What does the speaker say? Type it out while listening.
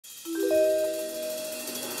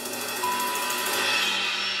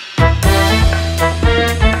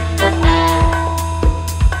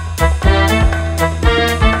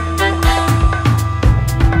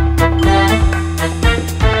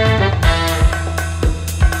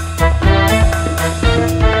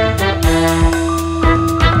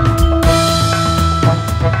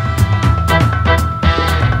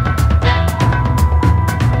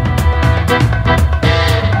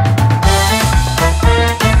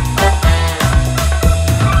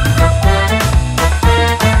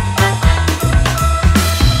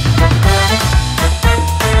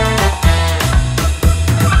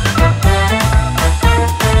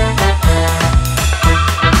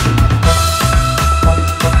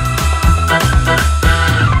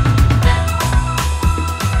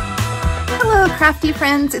crafty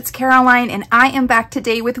friends, it's Caroline and I am back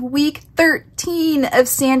today with week 13 of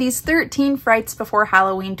Sandy's 13 Frights Before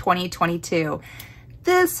Halloween 2022.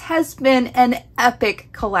 This has been an epic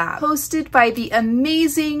collab hosted by the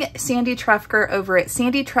amazing Sandy Trefger over at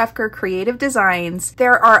Sandy Trefger Creative Designs.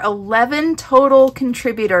 There are 11 total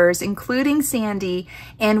contributors, including Sandy,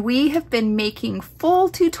 and we have been making full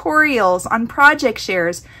tutorials on project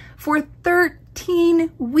shares for 13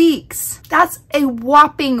 weeks. That's a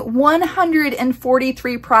whopping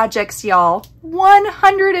 143 projects, y'all.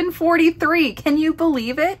 143, can you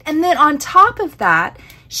believe it? And then on top of that,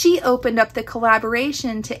 she opened up the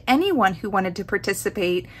collaboration to anyone who wanted to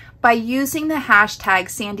participate by using the hashtag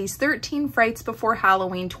Sandy's 13 Frights Before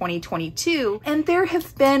Halloween 2022. And there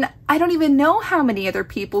have been, I don't even know how many other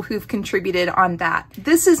people who've contributed on that.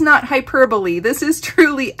 This is not hyperbole. This is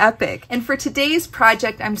truly epic. And for today's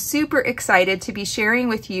project, I'm super excited to be sharing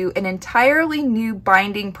with you an entirely new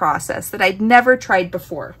binding process that I'd never tried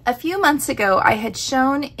before. A few months ago, I had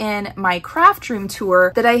shown in my craft room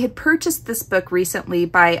tour that I had purchased this book recently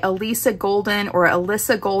by Alyssa Golden or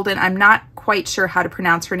Alyssa Golden. I'm not quite sure how to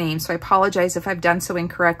pronounce her name, so I apologize if I've done so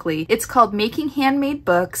incorrectly. It's called Making Handmade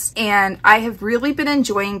Books, and I have really been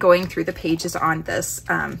enjoying going through the pages on this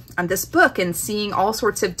book and seeing all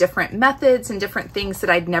sorts of different methods and different things that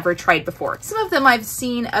I'd never tried before. Some of them I've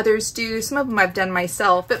seen others do, some of them I've done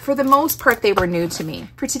myself, but for the most part they were new to me.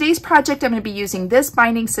 For today's project, I'm going to be using this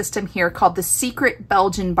binding system here called the Secret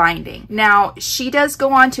Belgian Binding. Now, she does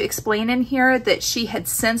go on to explain in here that she had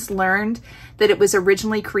since learned that it was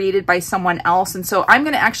originally created by someone else. And so I'm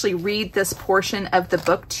going to actually read this portion of the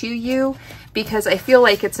book to you because I feel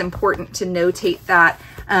like it's important to notate that.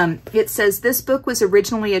 It says this book was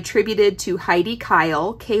originally attributed to Heidi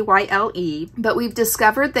Kyle, K-Y-L-E, but we've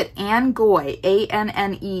discovered that Anne Goy,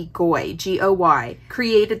 A-N-N-E Goy, G-O-Y,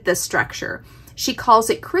 created this structure. She calls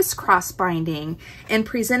it Crisscross binding and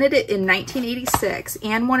presented it in 1986.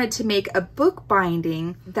 Anne wanted to make a book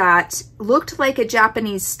binding that looked like a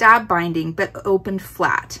Japanese stab binding but opened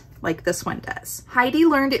flat, like this one does. Heidi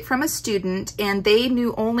learned it from a student and they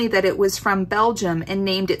knew only that it was from Belgium and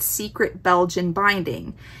named it Secret Belgian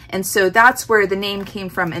Binding. And so that's where the name came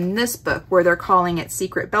from in this book, where they're calling it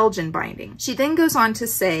Secret Belgian Binding. She then goes on to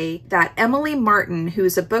say that Emily Martin,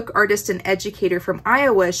 who's a book artist and educator from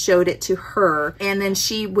Iowa, showed it to her, and then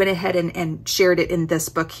she went ahead and shared it in this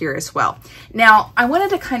book here as well. Now, I wanted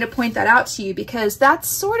to kind of point that out to you because that's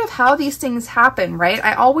sort of how these things happen, right?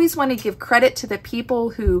 I always want to give credit to the people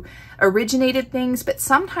who originated things, but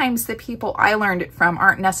sometimes the people I learned it from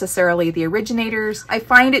aren't necessarily the originators. I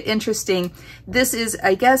find it interesting. This is,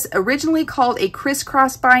 I guess, originally called a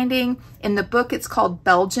crisscross binding. In the book, it's called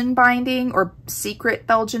Belgian binding or Secret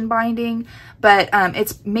Belgian binding, but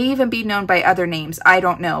it may even be known by other names. I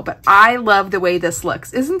don't know, but I love the way this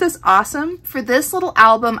looks. Isn't this awesome? For this little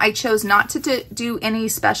album, I chose not to do any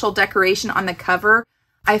special decoration on the cover.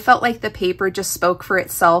 I felt like the paper just spoke for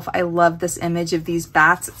itself. I love this image of these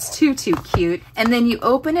bats. It's too cute. And then you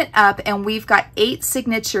open it up and we've got 8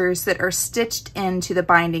 signatures that are stitched into the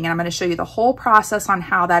binding. And I'm going to show you the whole process on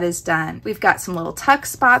how that is done. We've got some little tuck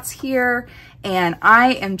spots here. And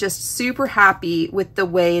I am just super happy with the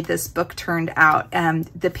way this book turned out.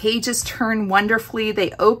 The pages turn wonderfully.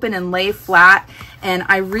 They open and lay flat. And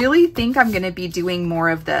I really think I'm going to be doing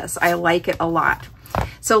more of this. I like it a lot.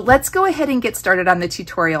 So let's go ahead and get started on the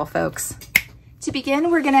tutorial, folks. To begin,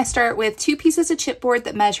 we're going to start with 2 pieces of chipboard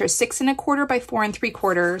that measure 6 1/4 by 4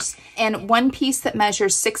 3/4 and 1 piece that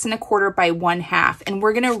measures 6 1/4 by 1/2, and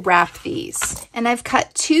we're going to wrap these. And I've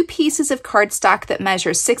cut 2 pieces of cardstock that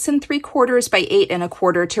measure 6 3/4 by 8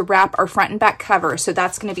 1/4 to wrap our front and back cover. So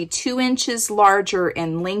that's going to be 2 inches larger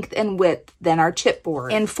in length and width than our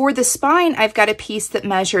chipboard. And for the spine, I've got a piece that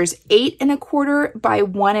measures 8 1/4 by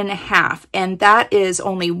 1 1/2, and that is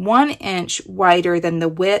only 1 inch wider than the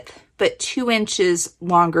width, but 2 inches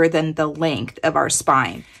longer than the length of our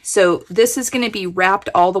spine. So this is going to be wrapped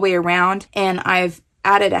all the way around, and I've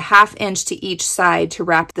added a 1/2 inch to each side to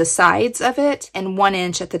wrap the sides of it and 1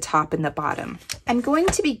 inch at the top and the bottom. I'm going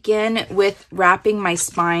to begin with wrapping my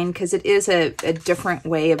spine because it is a different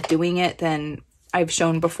way of doing it than I've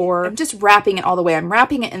shown before. I'm just wrapping it all the way. I'm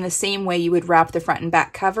wrapping it in the same way you would wrap the front and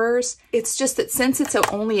back covers. It's just that since it's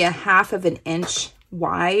only a 1/2 inch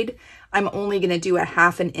wide, I'm only going to do a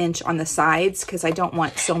 1/2 inch on the sides because I don't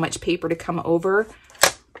want so much paper to come over.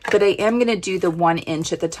 But I am going to do the 1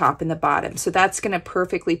 inch at the top and the bottom. So that's going to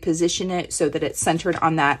perfectly position it so that it's centered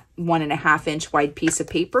on that 1 1/2 inch wide piece of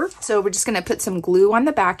paper. So we're just going to put some glue on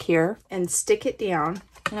the back here and stick it down.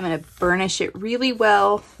 And I'm going to burnish it really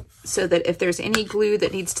well so that if there's any glue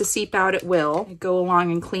that needs to seep out, it will. Go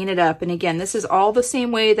along and clean it up. And again, this is all the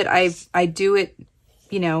same way that I do it,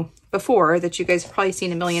 you know, before, that you guys have probably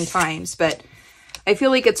seen a million times, but I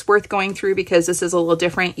feel like it's worth going through because this is a little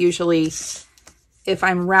different. Usually if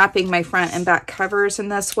I'm wrapping my front and back covers in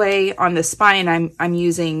this way on the spine, I'm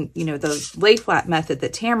using, you know, the lay flat method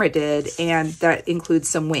that Tamara did, and that includes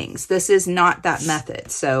some wings. This is not that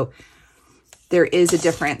method, so there is a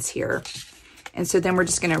difference here. And so then we're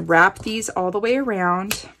just going to wrap these all the way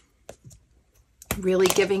around, really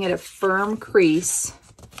giving it a firm crease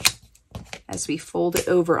as we fold it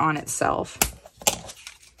over on itself.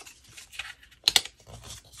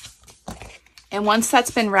 And once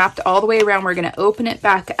that's been wrapped all the way around, we're going to open it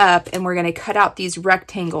back up and we're going to cut out these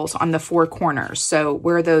rectangles on the 4 corners. So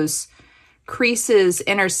where those creases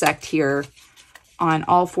intersect here on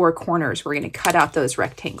all 4 corners, we're going to cut out those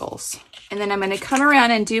rectangles. And then I'm going to come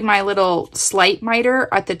around and do my little slight miter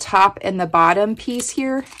at the top and the bottom piece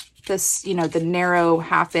here. This, you know, the narrow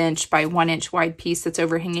 1/2 inch by 1 inch wide piece that's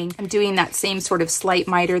overhanging. I'm doing that same sort of slight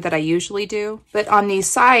miter that I usually do. But on these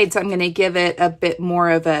sides, I'm going to give it a bit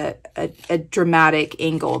more of a dramatic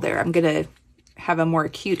angle there. I'm going to have a more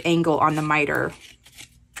acute angle on the miter,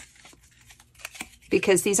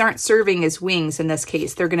 because these aren't serving as wings in this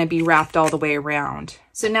case. They're going to be wrapped all the way around.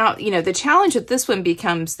 So now, you know, the challenge with this one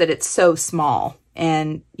becomes that it's so small.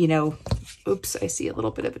 And, you know, oops, I see a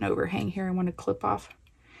little bit of an overhang here I want to clip off.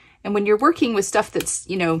 And when you're working with stuff that's,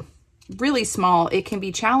 you know, really small, it can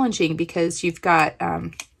be challenging because you've got,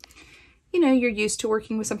 you know, you're used to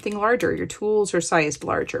working with something larger. Your tools are sized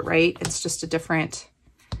larger, right? It's just a different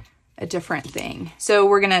thing. So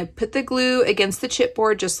we're going to put the glue against the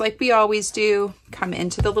chipboard just like we always do. Come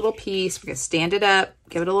into the little piece. We're going to stand it up,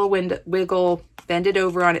 give it a little wiggle, bend it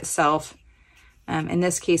over on itself. In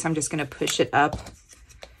this case, I'm just going to push it up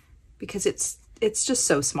because it's just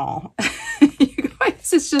so small.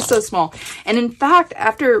 It's just so small. And in fact,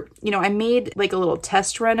 after, you know, I made like a little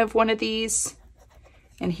test run of one of these,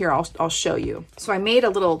 and here I'll show you. So I made a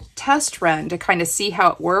little test run to kind of see how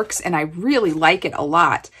it works, and I really like it a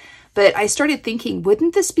lot. But I started thinking,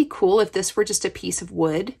 wouldn't this be cool if this were just a piece of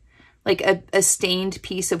wood? Like a stained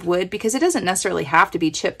piece of wood, because it doesn't necessarily have to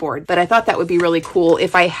be chipboard. But I thought that would be really cool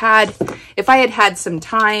if I had had some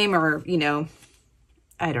time, or, you know,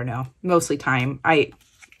 I don't know, mostly time.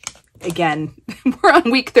 Again, we're on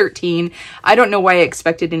week 13. I don't know why I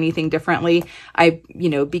expected anything differently. I, you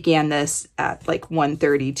know, began this at like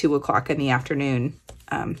 1:30, 2 o'clock in the afternoon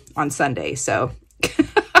on Sunday. So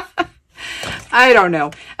I don't know.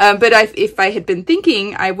 But if I had been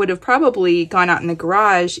thinking, I would have probably gone out in the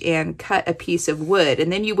garage and cut a piece of wood.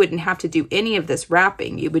 And then you wouldn't have to do any of this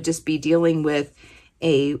wrapping. You would just be dealing with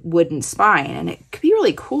a wooden spine. And it could be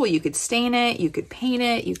really cool. You could stain it. You could paint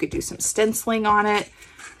it. You could do some stenciling on it.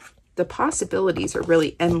 The possibilities are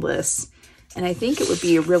really endless, and I think it would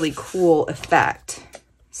be a really cool effect.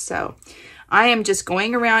 So I am just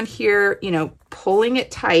going around here, you know, pulling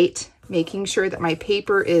it tight, making sure that my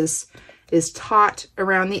paper is taut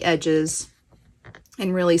around the edges,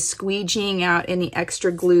 and really squeegeeing out any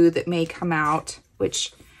extra glue that may come out,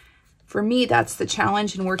 which for me, that's the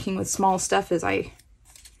challenge in working with small stuff, is I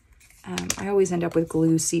always end up with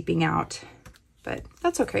glue seeping out, but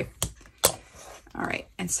that's okay. All right,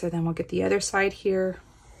 and so then we'll get the other side here.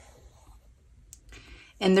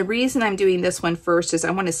 And the reason I'm doing this one first is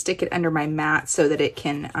I want to stick it under my mat so that it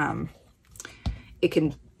can,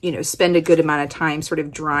 you know, spend a good amount of time sort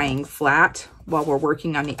of drying flat while we're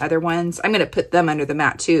working on the other ones. I'm going to put them under the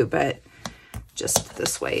mat too, but just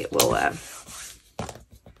this way it will,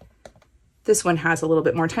 this one has a little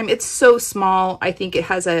bit more time. It's so small. I think it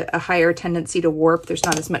has a higher tendency to warp. There's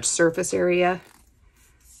not as much surface area.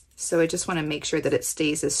 So I just want to make sure that it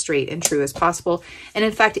stays as straight and true as possible. And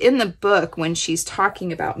in fact, in the book, when she's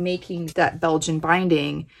talking about making that Belgian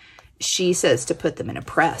binding, she says to put them in a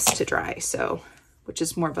press to dry. So, which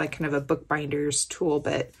is more of like kind of a bookbinder's tool,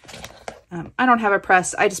 but I don't have a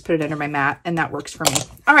press. I just put it under my mat, and that works for me.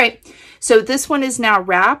 All right. So this one is now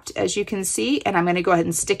wrapped, as you can see, and I'm going to go ahead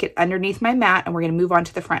and stick it underneath my mat, and we're going to move on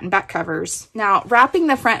to the front and back covers. Now, wrapping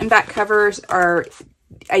the front and back covers are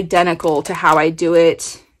identical to how I do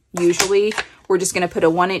it. Usually, we're just going to put a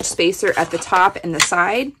 1-inch spacer at the top and the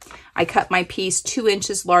side. I cut my piece 2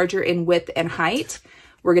 inches larger in width and height.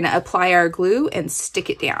 We're going to apply our glue and stick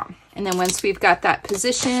it down. And then once we've got that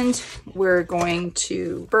positioned, we're going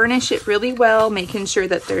to burnish it really well, making sure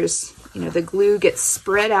that there's, you know, the glue gets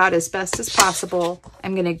spread out as best as possible.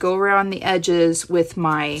 I'm going to go around the edges with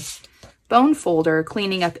my bone folder,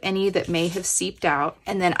 cleaning up any that may have seeped out.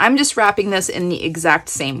 And then I'm just wrapping this in the exact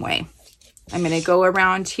same way. I'm going to go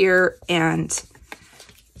around here and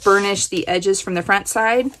burnish the edges from the front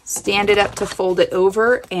side, stand it up to fold it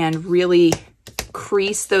over and really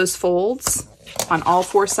crease those folds on all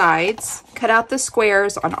 4 sides. Cut out the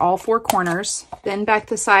squares on all 4 corners, bend back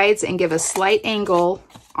the sides and give a slight angle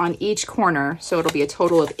on each corner. So it'll be a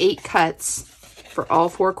total of 8 cuts for all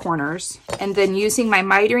 4 corners. And then using my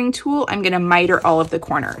mitering tool, I'm gonna miter all of the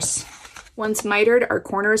corners. Once mitered, our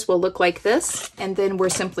corners will look like this. And then we're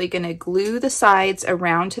simply gonna glue the sides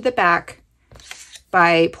around to the back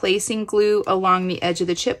by placing glue along the edge of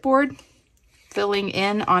the chipboard, filling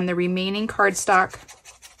in on the remaining cardstock,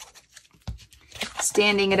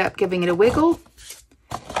 standing it up, giving it a wiggle,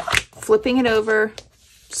 flipping it over,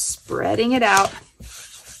 spreading it out,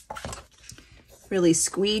 really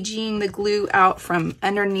squeegeeing the glue out from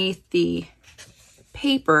underneath the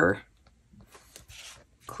paper,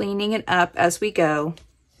 cleaning it up as we go.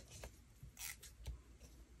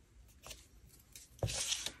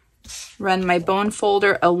 Run my bone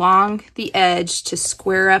folder along the edge to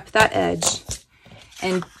square up that edge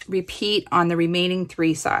and repeat on the remaining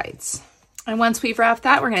 3 sides. And once we've wrapped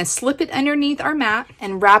that, we're going to slip it underneath our mat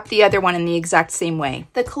and wrap the other one in the exact same way.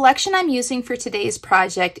 The collection I'm using for today's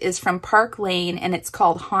project is from Park Lane and it's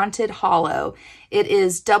called Haunted Hollow. It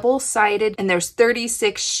is double-sided and there's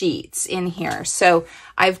 36 sheets in here. So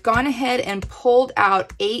I've gone ahead and pulled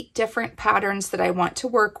out 8 different patterns that I want to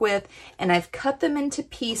work with, and I've cut them into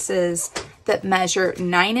pieces that measure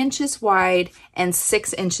 9 inches wide and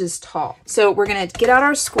 6 inches tall. So we're gonna get out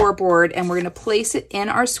our scoreboard and we're gonna place it in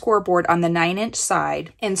our scoreboard on the 9-inch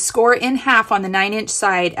side and score in half on the 9-inch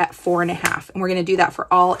side at 4.5. And we're gonna do that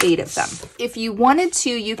for all 8 of them. If you wanted to,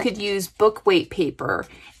 you could use book weight paper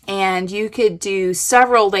and you could do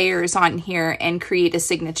several layers on here and create a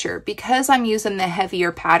signature. Because I'm using the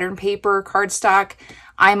heavier pattern paper cardstock,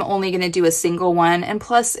 I'm only going to do a single one. And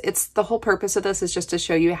plus, it's the whole purpose of this is just to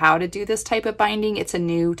show you how to do this type of binding. It's a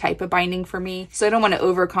new type of binding for me, so I don't want to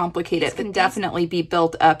overcomplicate it. It can definitely be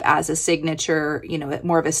built up as a signature, you know,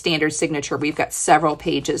 more of a standard signature. We've got several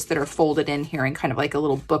pages that are folded in here in kind of like a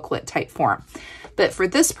little booklet type form. But for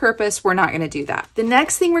this purpose, we're not going to do that. The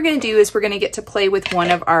next thing we're going to do is we're going to get to play with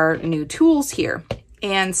one of our new tools here.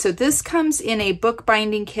 And so this comes in a book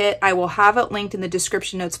binding kit. I will have it linked in the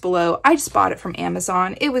description notes below. I just bought it from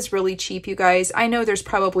Amazon. It was really cheap, you guys. I know there's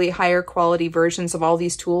probably higher quality versions of all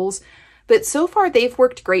these tools, but so far they've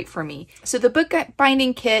worked great for me. So the book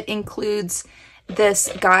binding kit includes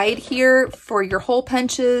this guide here for your hole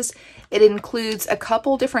punches. It includes a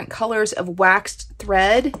couple different colors of waxed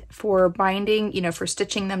thread for binding, you know, for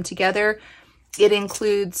stitching them together. It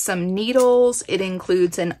includes some needles. It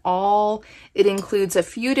includes an awl. It includes a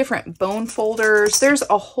few different bone folders. There's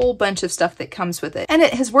a whole bunch of stuff that comes with it. And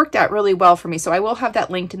it has worked out really well for me. So I will have that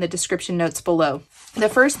linked in the description notes below. The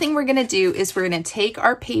first thing we're going to do is we're going to take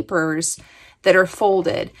our papers that are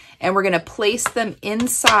folded and we're going to place them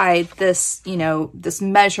inside this, you know, this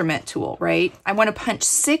measurement tool, right? I want to punch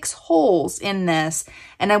 6 holes in this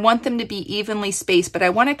and I want them to be evenly spaced, but I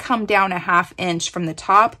want to come down a 1/2 inch from the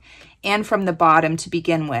top and from the bottom to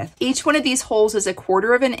begin with. Each one of these holes is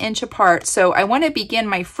 1/4 inch apart. So I want to begin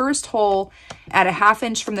my first hole at a 1/2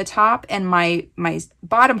 inch from the top and my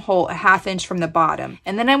bottom hole a 1/2 inch from the bottom.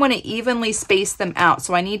 And then I want to evenly space them out.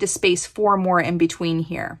 So I need to space 4 more in between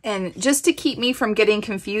here. And just to keep me from getting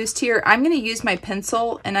confused here, I'm going to use my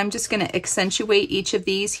pencil and I'm just going to accentuate each of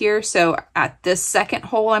these here. So at this second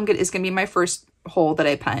hole, is going to be my first hole that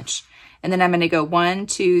I punch. And then I'm going to go 1,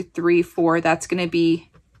 2, 3, 4. That's going to be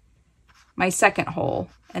my second hole.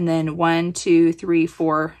 And then 1, 2, 3,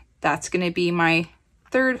 4. That's going to be my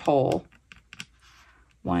third hole.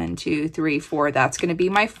 1, 2, 3, 4. That's going to be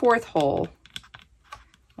my fourth hole.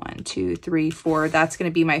 1, 2, 3, 4. That's going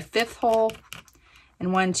to be my fifth hole.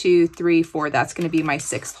 And 1, 2, 3, 4. That's going to be my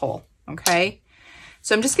sixth hole. Okay.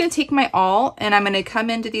 So I'm just going to take my awl and I'm going to come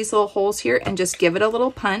into these little holes here and just give it a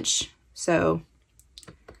little punch. So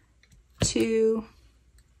 2,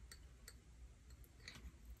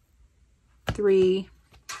 3,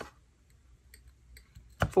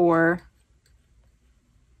 4,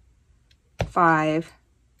 5,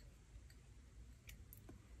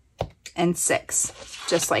 and 6,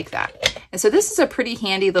 just like that. And so this is a pretty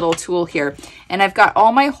handy little tool here. And I've got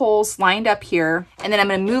all my holes lined up here. And then I'm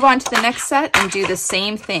going to move on to the next set and do the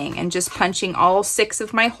same thing and just punching all 6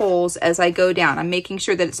 of my holes as I go down. I'm making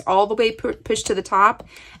sure that it's all the way pushed to the top.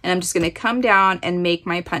 And I'm just going to come down and make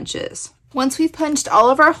my punches. Once we've punched all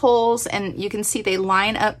of our holes and you can see they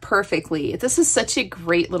line up perfectly, this is such a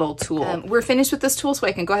great little tool. We're finished with this tool, so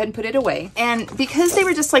I can go ahead and put it away. And because they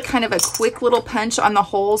were just like kind of a quick little punch on the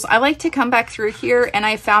holes, I like to come back through here, and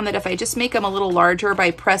I found that if I just make them a little larger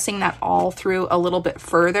by pressing that awl through a little bit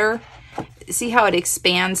further, see how it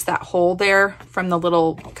expands that hole there from the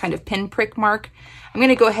little kind of pinprick mark? I'm going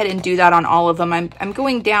to go ahead and do that on all of them. I'm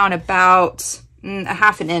going down about a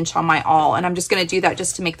 ½ inch on my awl, and I'm just going to do that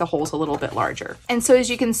just to make the holes a little bit larger. And so as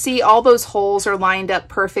you can see, all those holes are lined up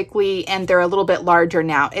perfectly, and they're a little bit larger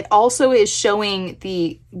now. It also is showing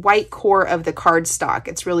the white core of the cardstock.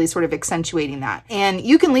 It's really sort of accentuating that. And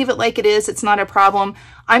you can leave it like it is. It's not a problem.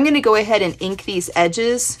 I'm going to go ahead and ink these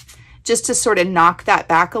edges just to sort of knock that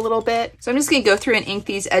back a little bit. So I'm just gonna go through and ink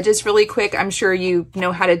these edges really quick. I'm sure you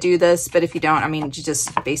know how to do this, but if you don't, I mean, you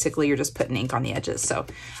just basically, you're just putting ink on the edges. So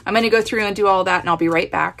I'm gonna go through and do all that, and I'll be right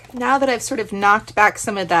back. Now that I've sort of knocked back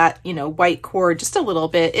some of that, you know, white core just a little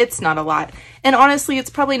bit, it's not a lot. And honestly, it's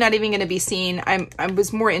probably not even gonna be seen. I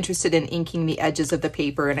was more interested in inking the edges of the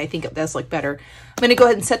paper, and I think it does look better. I'm gonna go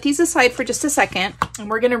ahead and set these aside for just a second, and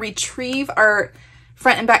we're gonna retrieve our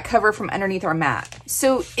front and back cover from underneath our mat.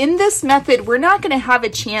 So in this method, we're not going to have a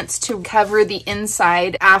chance to cover the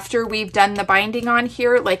inside after we've done the binding on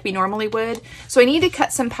here like we normally would. So I need to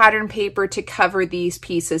cut some pattern paper to cover these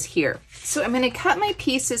pieces here. So I'm going to cut my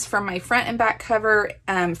pieces from my front and back cover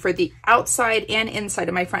for the outside and inside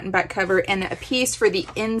of my front and back cover, and a piece for the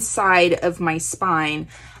inside of my spine.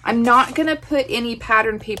 I'm not going to put any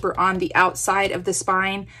pattern paper on the outside of the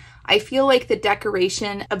spine. I feel like the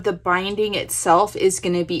decoration of the binding itself is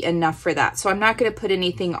going to be enough for that. So I'm not going to put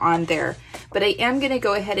anything on there, but I am going to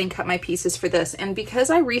go ahead and cut my pieces for this. And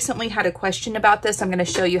because I recently had a question about this, I'm going to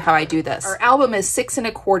show you how I do this. Our album is 6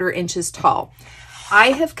 1/4 inches tall.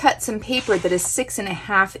 I have cut some paper that is 6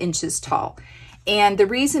 1/2 inches tall. And the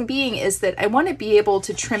reason being is that I want to be able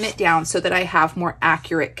to trim it down so that I have more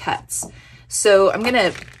accurate cuts. So I'm going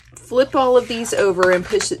to flip all of these over and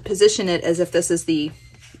position it as if this is the,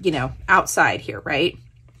 you know, outside here, right?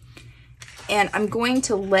 And I'm going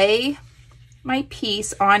to lay my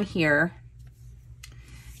piece on here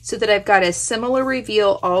so that I've got a similar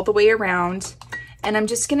reveal all the way around. And I'm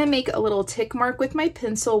just gonna make a little tick mark with my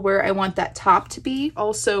pencil where I want that top to be,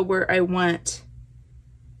 also where I want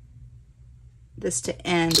this to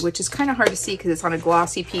end, which is kind of hard to see because it's on a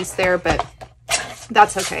glossy piece there, but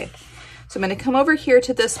that's okay. So I'm gonna come over here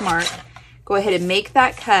to this mark, go ahead and make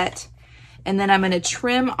that cut, and then I'm going to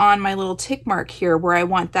trim on my little tick mark here where I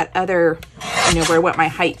want that other, you know, where I want my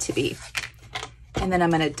height to be. And then I'm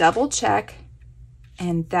going to double check,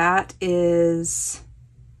 and that is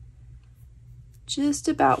just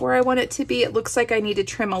about where I want it to be. It looks like I need to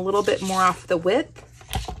trim a little bit more off the width.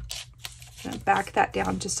 I'm going to back that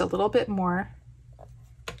down just a little bit more,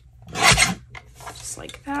 just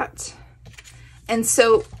like that. And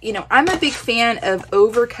so, you know, I'm a big fan of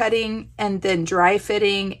overcutting and then dry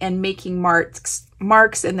fitting and making marks,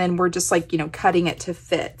 and then we're just like, you know, cutting it to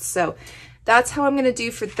fit. So that's how I'm going to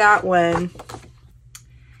do for that one.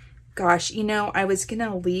 Gosh, you know, I was going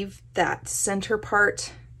to leave that center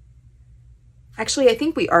part. Actually, I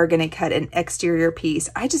think we are going to cut an exterior piece.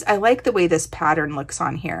 I like the way this pattern looks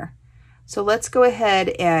on here. So let's go ahead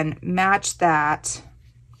and match that.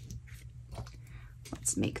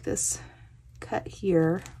 Let's make this cut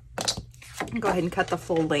here. Go ahead and cut the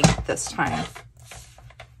full length this time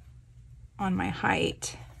on my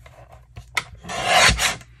height.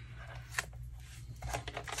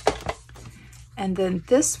 And then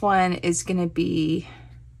this one is going to be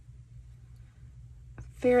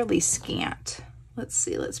fairly scant. Let's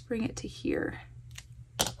see, let's bring it to here.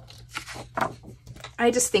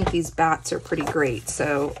 I just think these bats are pretty great,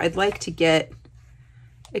 so I'd like to get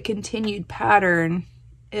a continued pattern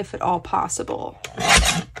if at all possible,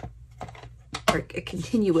 or a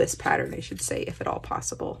continuous pattern, I should say, if at all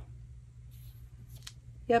possible.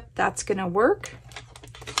 Yep, that's gonna work.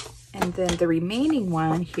 And then the remaining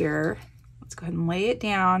one here, let's go ahead and lay it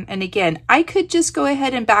down. And again, I could just go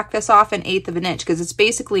ahead and back this off 1/8 of an inch because it's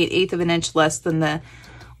basically 1/8 of an inch less than the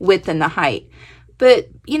width and the height. But,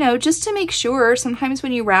 you know, just to make sure, sometimes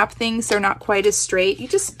when you wrap things, they're not quite as straight. You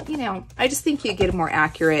just, you know, I just think you get a more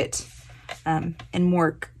accurate and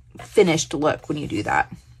more finished look when you do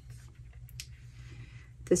that.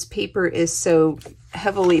 This paper is so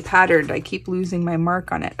heavily patterned, I keep losing my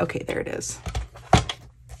mark on it. Okay, there it is.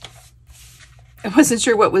 I wasn't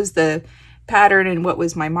sure what was the pattern and what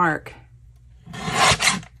was my mark.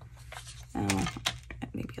 Oh,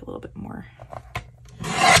 maybe a little bit more.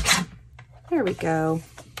 There we go.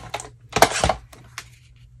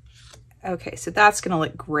 Okay, so that's gonna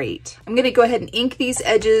look great. I'm gonna go ahead and ink these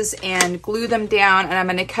edges and glue them down, and I'm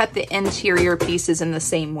gonna cut the interior pieces in the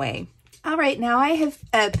same way. All right, now I have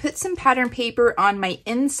put some pattern paper on my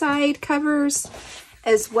inside covers,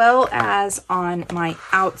 as well as on my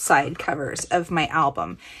outside covers of my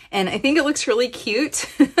album. And I think it looks really cute.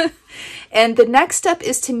 And the next step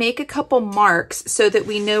is to make a couple marks so that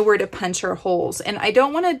we know where to punch our holes. And I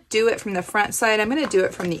don't want to do it from the front side. I'm going to do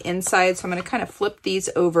it from the inside. So I'm going to kind of flip these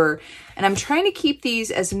over, and I'm trying to keep these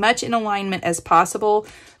as much in alignment as possible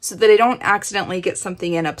so that I don't accidentally get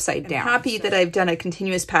something in upside down. I'm happy that I've done a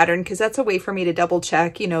continuous pattern, because that's a way for me to double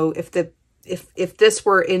check, you know, if this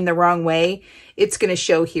were in the wrong way, it's going to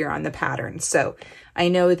show here on the pattern. So I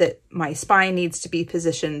know that my spine needs to be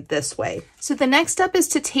positioned this way. So the next step is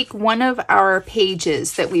to take one of our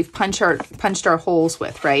pages that we've punched our holes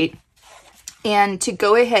with, right? And to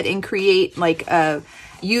go ahead and create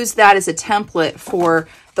use that as a template for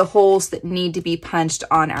the holes that need to be punched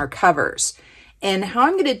on our covers. And how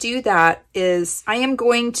I'm going to do that is I am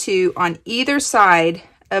going to, on either side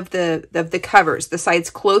of the covers, the sides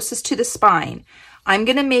closest to the spine, I'm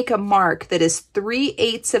going to make a mark that is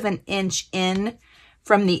 3/8 of an inch in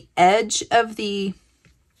from the edge of the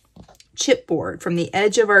chipboard, from the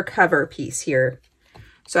edge of our cover piece here.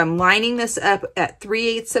 So I'm lining this up at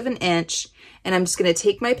 3/8 of an inch, and I'm just going to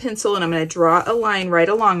take my pencil and I'm going to draw a line right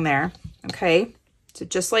along there. Okay, so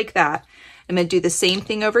just like that. I'm going to do the same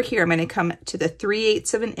thing over here. I'm going to come to the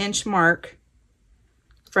 3/8 of an inch mark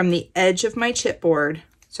from the edge of my chipboard.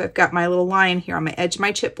 So I've got my little line here on my edge of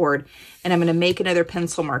my chipboard, and I'm going to make another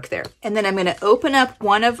pencil mark there. And then I'm going to open up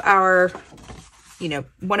one of our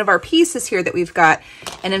pieces here that we've got.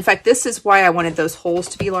 And in fact, this is why I wanted those holes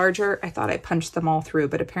to be larger. I thought I punched them all through,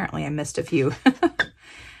 but apparently I missed a few.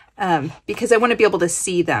 Because I want to be able to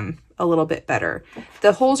see them a little bit better.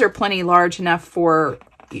 The holes are plenty large enough for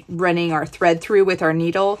running our thread through with our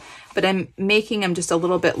needle, but I'm making them just a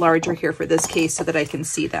little bit larger here for this case so that I can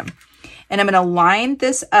see them. And I'm going to line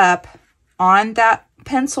this up on that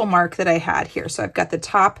pencil mark that I had here. So I've got the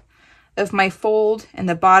top of my fold and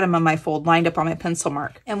the bottom of my fold lined up on my pencil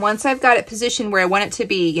mark. And once I've got it positioned where I want it to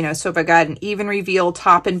be, you know, so if I got an even reveal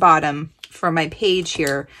top and bottom for my page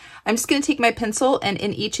here, I'm just going to take my pencil, and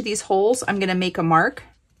in each of these holes, I'm going to make a mark.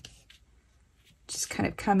 Just kind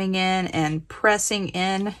of coming in and pressing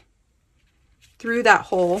in through that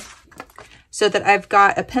hole so that I've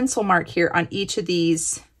got a pencil mark here on each of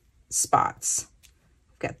these spots.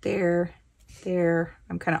 I've got there.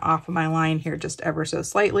 I'm kind of off of my line here just ever so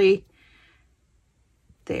slightly.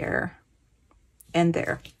 There and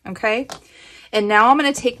there. Okay. And now I'm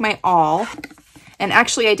going to take my awl. And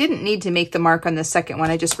actually, I didn't need to make the mark on the second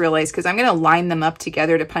one. I just realized, because I'm going to line them up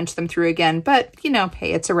together to punch them through again. But, you know,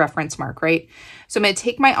 hey, it's a reference mark, right? So I'm going to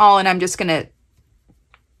take my awl and I'm just going to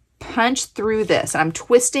punch through this. And I'm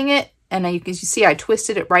twisting it. And you can see I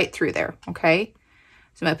twisted it right through there, okay?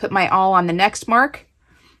 So I'm going to put my awl on the next mark.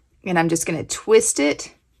 And I'm just going to twist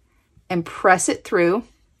it and press it through,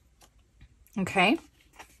 okay?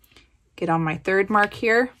 Get on my third mark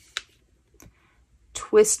here.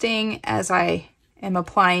 Twisting as I am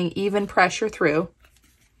applying even pressure through.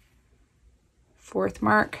 Fourth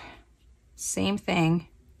mark, same thing.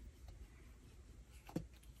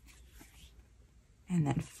 And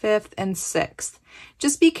then fifth and sixth.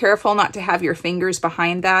 Just be careful not to have your fingers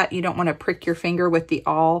behind that. You don't want to prick your finger with the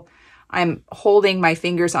awl. I'm holding my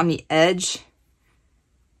fingers on the edge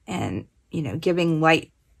and, you know, giving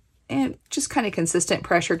light and just kind of consistent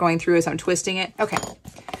pressure going through as I'm twisting it. Okay.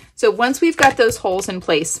 So once we've got those holes in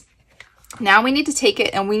place, now we need to take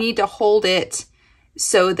it and we need to hold it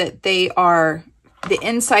so that the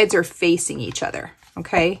insides are facing each other,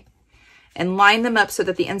 okay? And line them up so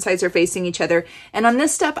that the insides are facing each other. And on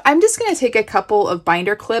this step, I'm just going to take a couple of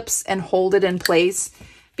binder clips and hold it in place,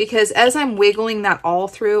 because as I'm wiggling that all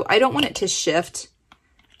through, I don't want it to shift.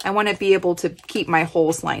 I want to be able to keep my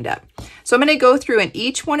holes lined up. So I'm going to go through in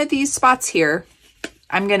each one of these spots here.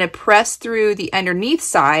 I'm going to press through the underneath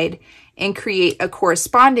side and create a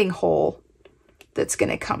corresponding hole that's going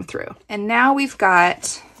to come through. And now we've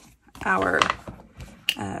got our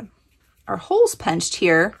holes punched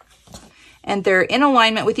here, and they're in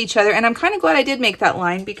alignment with each other. And I'm kind of glad I did make that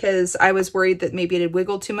line, because I was worried that maybe it had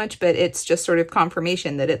wiggled too much, but it's just sort of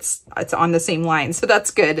confirmation that it's on the same line. So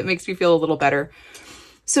that's good. It makes me feel a little better.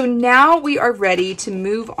 So now we are ready to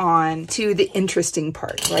move on to the interesting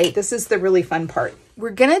part, right? This is the really fun part.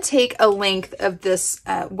 We're going to take a length of this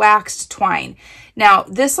waxed twine. Now,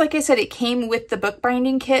 this, like I said, it came with the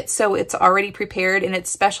bookbinding kit, so it's already prepared and it's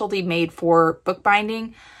specialty made for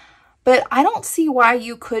bookbinding. But I don't see why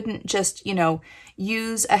you couldn't just, you know,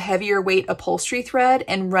 use a heavier weight upholstery thread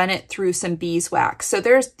and run it through some beeswax. So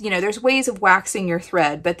there's, you know, there's ways of waxing your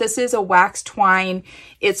thread, but this is a wax twine.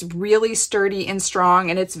 It's really sturdy and strong,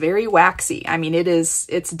 and it's very waxy. I mean,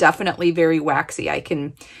 it's definitely very waxy. I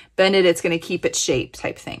can bend it, it's going to keep its shape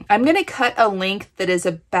type thing. I'm going to cut a length that is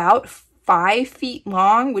about 5 feet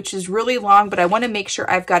long, which is really long, but I want to make sure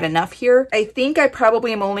I've got enough here. I think I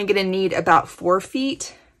probably am only going to need about 4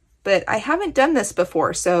 feet, but I haven't done this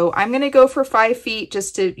before, so I'm going to go for 5 feet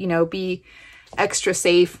just to, you know, be extra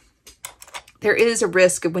safe. There is a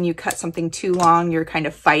risk of when you cut something too long, you're kind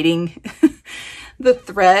of fighting the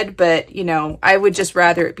thread, but, you know, I would just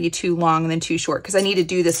rather it be too long than too short because I need to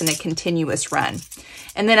do this in a continuous run.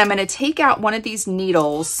 And then I'm going to take out one of these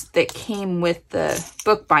needles that came with the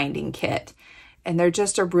bookbinding kit, and they're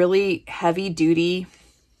just a really heavy duty,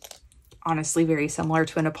 honestly very similar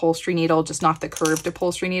to an upholstery needle, just not the curved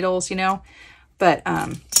upholstery needles, you know, but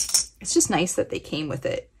it's just nice that they came with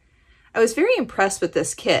it. I was very impressed with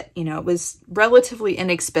this kit. You know, it was relatively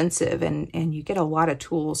inexpensive, and you get a lot of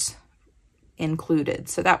tools included,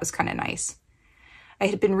 so that was kind of nice. I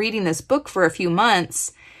had been reading this book for a few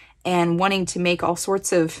months and wanting to make all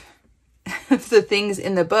sorts of the things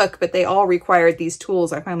in the book, but they all required these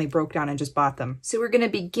tools. I finally broke down and just bought them. So we're going to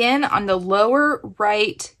begin on the lower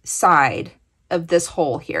right side of this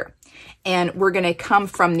hole here. And we're going to come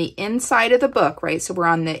from the inside of the book, right? So we're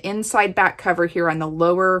on the inside back cover here on the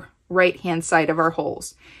lower right-hand side of our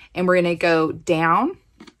holes. And we're going to go down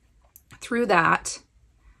through that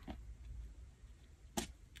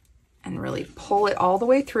and really pull it all the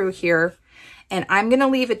way through here. And I'm going to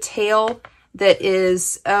leave a tail that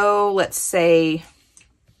is, oh, let's say,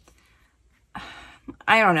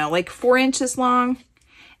 I don't know, like 4 inches long.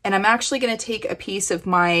 And I'm actually going to take a piece of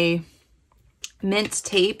my mint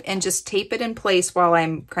tape and just tape it in place while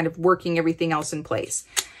I'm kind of working everything else in place.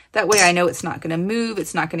 That way I know it's not going to move.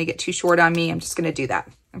 It's not going to get too short on me. I'm just going to do that.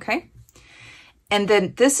 Okay. And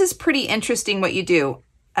then this is pretty interesting what you do.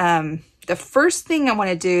 The first thing I want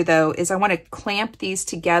to do though, is I want to clamp these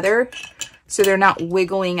together so they're not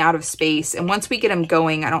wiggling out of space. And once we get them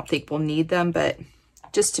going, I don't think we'll need them, but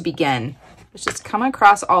just to begin, let's just come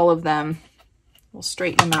across all of them. We'll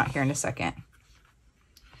straighten them out here in a second.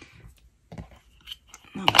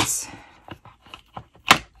 Let's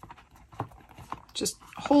just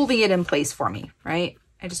holding it in place for me, right?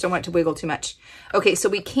 I just don't want it to wiggle too much. Okay, so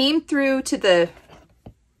we came through to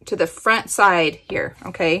the front side here,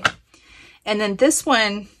 okay? And then this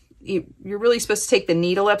one, you're really supposed to take the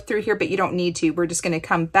needle up through here, but you don't need to. We're just going to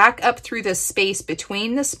come back up through the space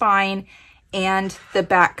between the spine and the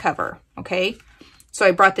back cover, okay? So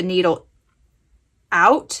I brought the needle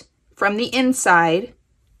out from the inside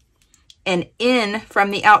and in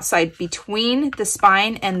from the outside between the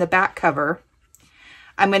spine and the back cover.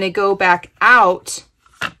 I'm going to go back out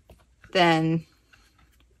then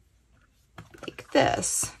like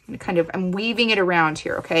this. I'm weaving it around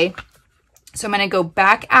here, okay? So I'm going to go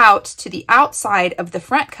back out to the outside of the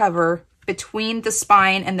front cover between the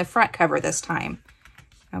spine and the front cover this time.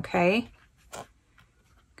 Okay.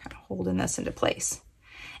 Kind of holding this into place.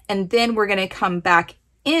 And then we're going to come back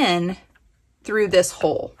in through this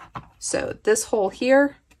hole. So this hole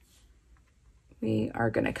here, we are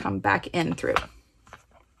going to come back in through.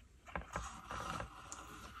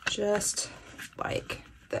 Just like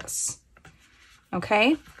this.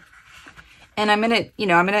 Okay. And I'm going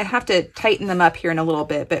to, I'm going to have to tighten them up here in a little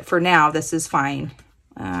bit, but for now, this is fine.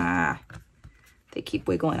 They keep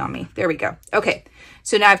wiggling on me. There we go. Okay.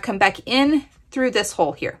 So now I've come back in through this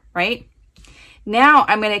hole here, right? Now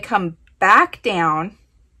I'm going to come back down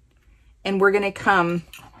and we're going to come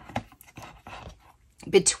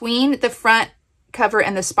between the front cover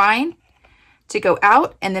and the spine to go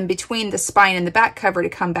out, and then between the spine and the back cover to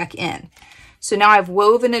come back in. So now I've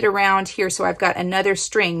woven it around here. So I've got another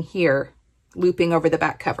string here looping over the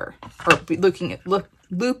back cover, or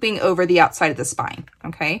looping over the outside of the spine,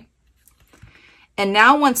 okay? And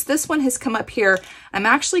now once this one has come up here, I'm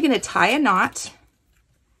actually going to tie a knot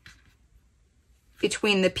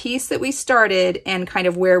between the piece that we started and kind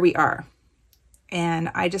of where we are.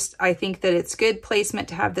 And I think that it's good placement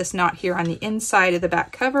to have this knot here on the inside of the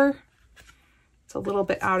back cover. It's a little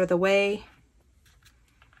bit out of the way.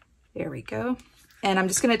 There we go. And I'm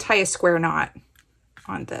just going to tie a square knot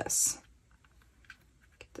on this.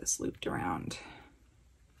 Get this looped around.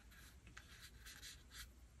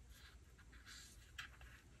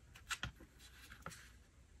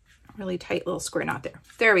 Really tight little square knot there.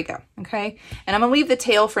 There we go. Okay. And I'm going to leave the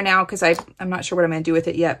tail for now because I'm not sure what I'm going to do with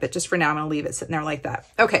it yet, but just for now, I'm going to leave it sitting there like that.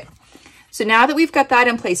 Okay. So now that we've got that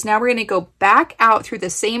in place, now we're going to go back out through the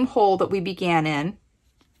same hole that we began in.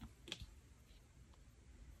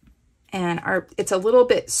 And it's a little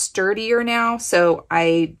bit sturdier now, so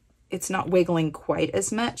it's not wiggling quite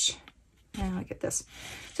as much. Oh, look at this.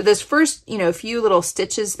 So this first, few little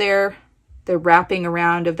stitches there, the wrapping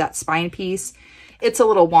around of that spine piece, it's a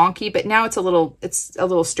little wonky, but now it's a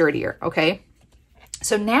little sturdier, okay?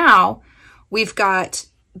 So now we've got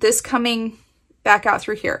this coming back out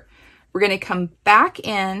through here. We're going to come back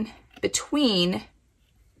in between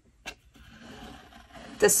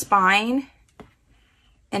the spine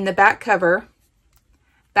and the back cover,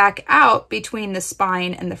 back out between the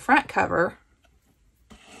spine and the front cover.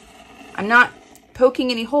 I'm not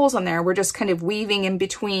poking any holes on there. We're just kind of weaving in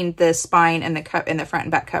between the spine and the front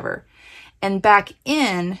and back cover, and back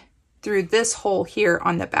in through this hole here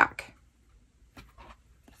on the back,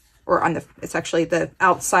 or it's actually the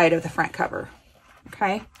outside of the front cover.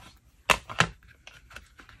 Okay.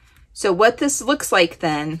 So what this looks like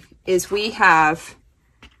then is we have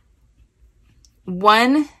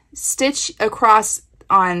one stitch across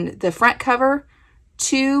on the front cover,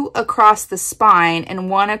 two across the spine, and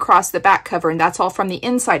one across the back cover, and that's all from the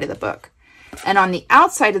inside of the book. And on the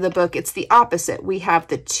outside of the book, it's the opposite. We have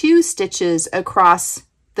the two stitches across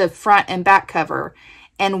the front and back cover,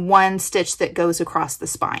 and one stitch that goes across the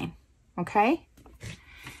spine, okay?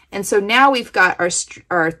 And so now we've got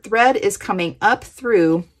our thread is coming up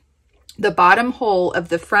through the bottom hole of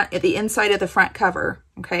the inside of the front cover,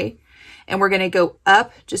 okay? And we're going to go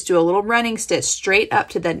up, just do a little running stitch straight up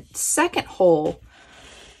to the second hole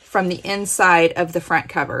from the inside of the front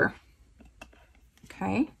cover,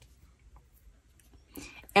 okay?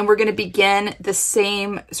 And we're going to begin the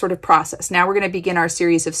same sort of process. Now we're going to begin our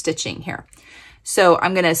series of stitching here. So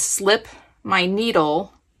I'm going to slip my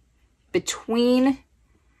needle between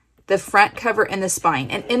the front cover and the spine.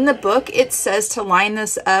 And in the book, it says to line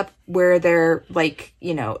this up where they're like, a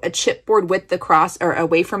chipboard width across or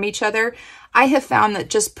away from each other. I have found that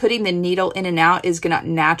just putting the needle in and out is going to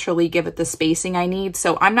naturally give it the spacing I need.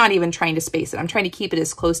 So I'm not even trying to space it. I'm trying to keep it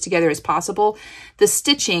as close together as possible. The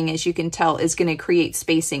stitching, as you can tell, is going to create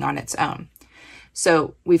spacing on its own.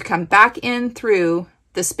 So we've come back in through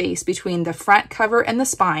the space between the front cover and the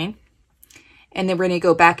spine. And then we're going to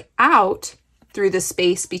go back out through the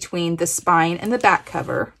space between the spine and the back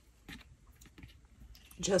cover,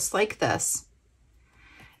 just like this.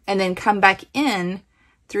 And then come back in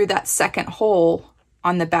through that second hole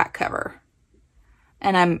on the back cover.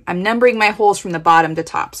 And I'm numbering my holes from the bottom to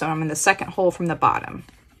top. So I'm in the second hole from the bottom.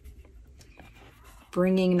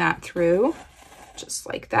 Bringing that through, just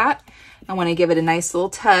like that. I want to give it a nice little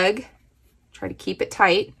tug. Try to keep it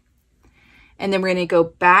tight. And then we're going to go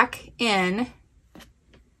back in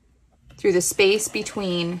through the space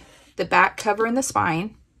between the back cover and the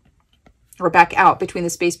spine, or back out between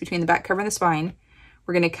the space between the back cover and the spine.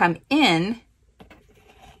 We're going to come in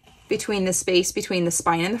between the space between the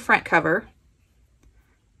spine and the front cover.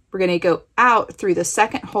 We're going to go out through the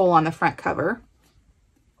second hole on the front cover.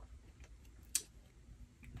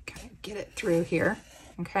 Okay, get it through here,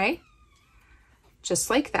 okay?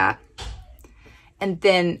 Just like that. And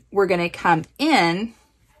then we're going to come in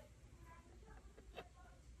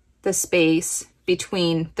the space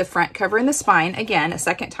between the front cover and the spine, again, a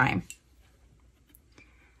second time.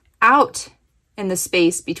 Out in the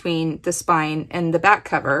space between the spine and the back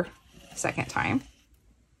cover, second time.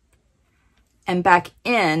 And back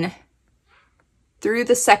in through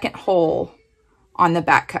the second hole on the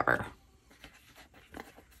back cover.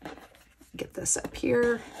 Get this up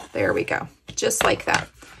here. There we go. Just like that.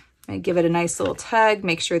 I'm going to give it a nice little tug,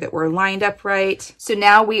 make sure that we're lined up right. So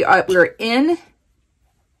now we've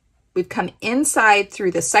come inside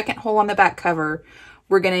through the second hole on the back cover.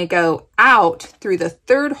 We're going to go out through the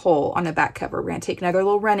third hole on the back cover. We're going to take another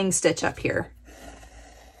little running stitch up here.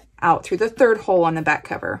 Out through the third hole on the back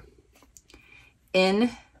cover.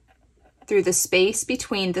 In through the space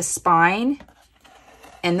between the spine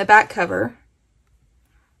and the back cover.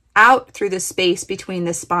 Out through the space between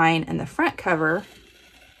the spine and the front cover.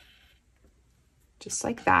 Just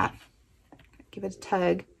like that. Give it a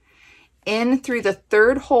tug. In through the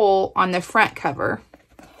third hole on the front cover.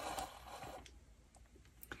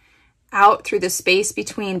 Out through the space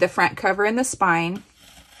between the front cover and the spine.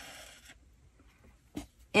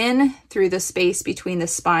 In through the space between the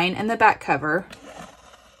spine and the back cover.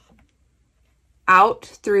 Out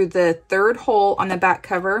through the third hole on the back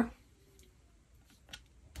cover.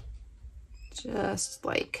 Just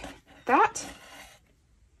like that.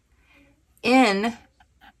 In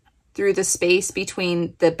through the space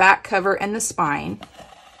between the back cover and the spine.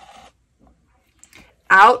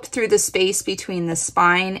 out through the space between the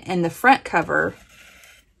spine and the front cover,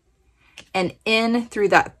 and in through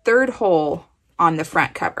that third hole on the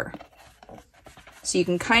front cover. So you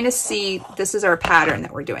can kind of see this is our pattern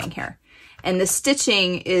that we're doing here. And the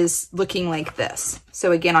stitching is looking like this.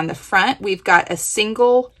 So again, on the front, we've got a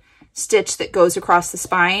single stitch that goes across the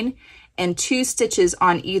spine and 2 stitches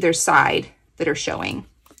on either side that are showing.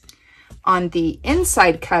 On the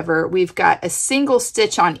inside cover, we've got a single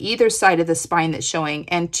stitch on either side of the spine that's showing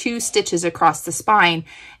and 2 stitches across the spine,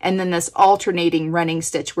 and then this alternating running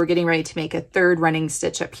stitch. We're getting ready to make a 3rd running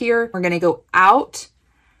stitch up here. We're going to go out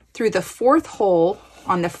through the 4th hole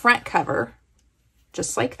on the front cover,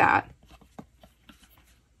 just like that.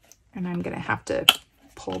 And I'm going to have to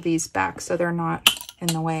pull these back so they're not in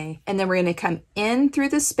the way. And then we're going to come in through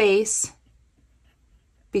the space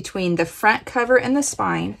between the front cover and the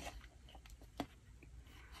spine,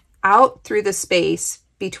 out through the space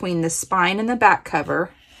between the spine and the back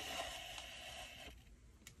cover,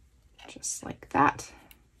 just like that,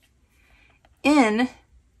 in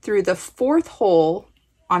through the 4th hole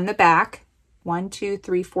on the back, 1, 2,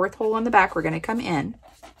 3, 4th hole on the back, we're going to come in,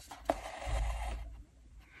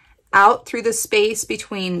 out through the space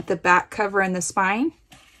between the back cover and the spine,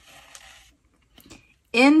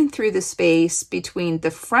 in through the space between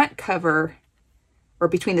the front cover, or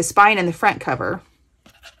between the spine and the front cover,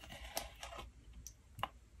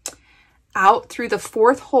 out through the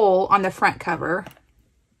 4th hole on the front cover,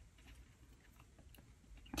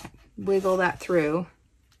 wiggle that through,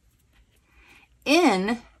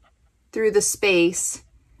 in through the space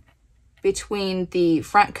between the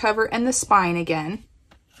front cover and the spine again,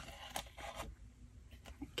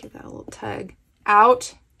 give that a little tug,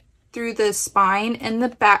 out through the spine and the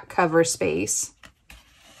back cover space,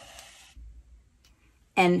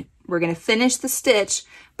 and we're going to finish the stitch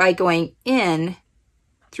by going in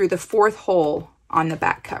through the 4th hole on the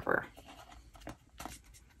back cover,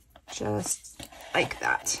 just like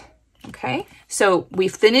that. Okay, so we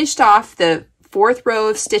finished off the 4th row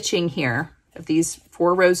of stitching here, of these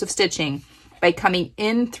 4 rows of stitching, by coming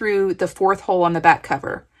in through the 4th hole on the back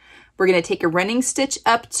cover. We're going to take a running stitch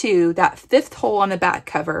up to that 5th hole on the back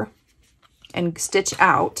cover and stitch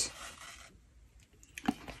out.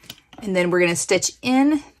 And then we're going to stitch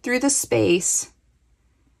in through the space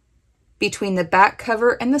between the back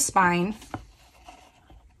cover and the spine,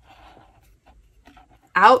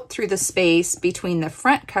 out through the space between the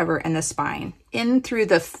front cover and the spine, in through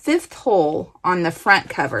the 5th hole on the front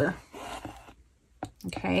cover.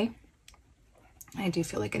 Okay, I do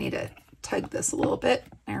feel like I need to tug this a little bit.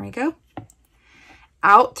 There we go.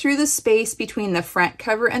 Out through the space between the front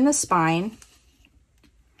cover and the spine,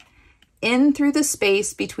 in through the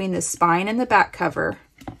space between the spine and the back cover,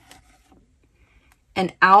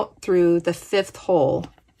 and out through the 5th hole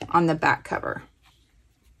on the back cover.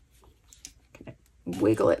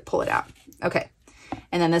 Wiggle it, pull it out. Okay,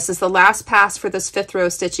 and then this is the last pass for this 5th row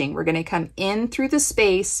of stitching. We're going to come in through the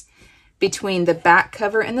space between the back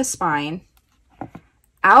cover and the spine,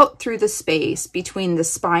 out through the space between the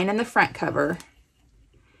spine and the front cover,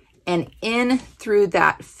 and in through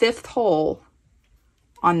that 5th hole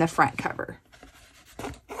on the front cover,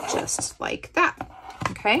 just like that.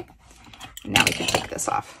 Okay, and now we can take this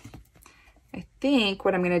off. I think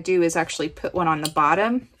what I'm going to do is actually put one on the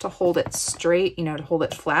bottom to hold it straight, you know, to hold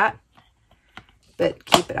it flat, but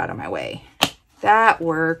keep it out of my way. That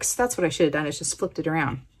works. That's what I should have done, is just flipped it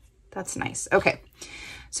around. That's nice. Okay,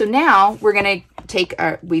 so now we're going to take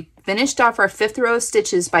our, we finished off our 5th row of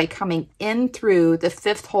stitches by coming in through the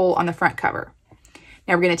 5th hole on the front cover.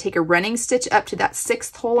 Now we're going to take a running stitch up to that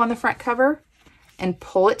 6th hole on the front cover and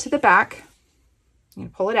pull it to the back. I'm going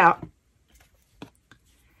to pull it out.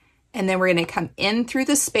 And then we're going to come in through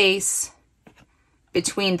the space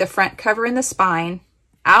between the front cover and the spine,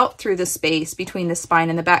 out through the space between the spine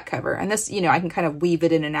and the back cover. And this, you know, I can kind of weave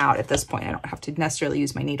it in and out at this point. I don't have to necessarily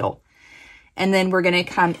use my needle. And then we're going to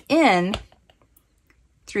come in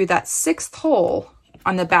through that 6th hole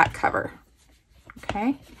on the back cover.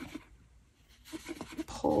 Okay.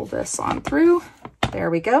 Pull this on through. There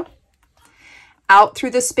we go. Out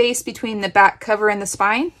through the space between the back cover and the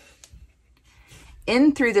spine,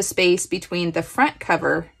 in through the space between the front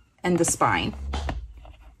cover and the spine,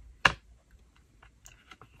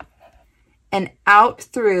 and out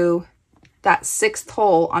through that 6th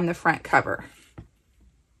hole on the front cover.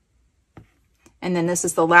 And then this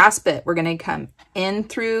is the last bit. We're going to come in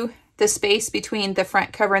through the space between the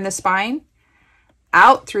front cover and the spine,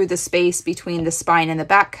 out through the space between the spine and the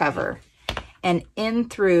back cover, and in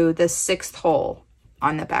through the 6th hole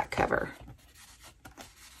on the back cover.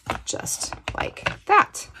 Just like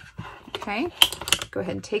that. Okay, go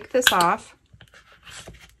ahead and take this off.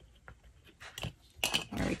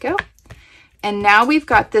 There we go. And now we've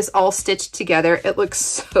got this all stitched together. It looks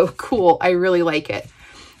so cool. I really like it.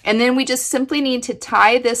 And then we just simply need to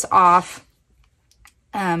tie this off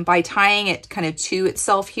by tying it kind of to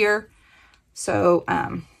itself here. So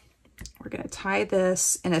we're going to tie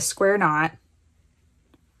this in a square knot.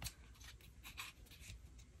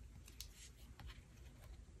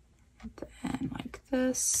 And like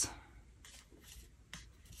this.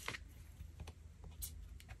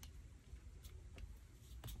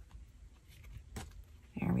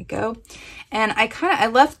 There we go. And I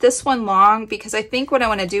left this one long because I think what I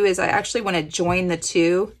want to do is I actually want to join the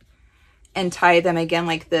two and tie them again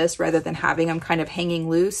like this rather than having them kind of hanging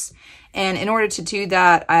loose. And in order to do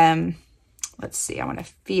that, let's see, I want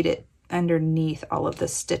to feed it underneath all of the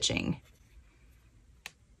stitching.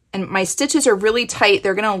 And my stitches are really tight.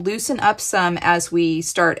 They're going to loosen up some as we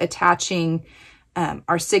start attaching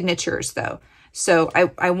our signatures though. So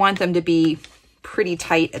I want them to be pretty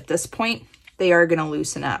tight at this point. They are going to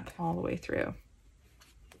loosen up all the way through.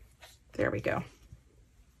 There we go.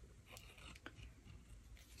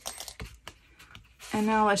 And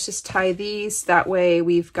now let's just tie these. That way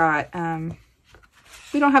we've got,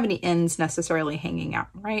 we don't have any ends necessarily hanging out,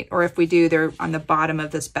 right? Or if we do, they're on the bottom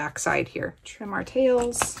of this back side here. Trim our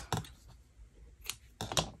tails.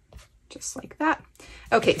 Just like that.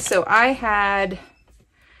 Okay, so I had,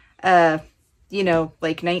 you know,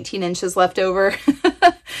 like 19 inches left over.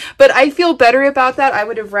 But I feel better about that. I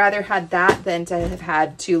would have rather had that than to have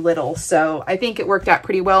had too little. So I think it worked out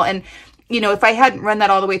pretty well. And, you know, if I hadn't run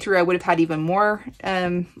that all the way through, I would have had even more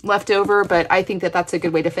left over. But I think that that's a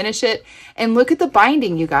good way to finish it. And look at the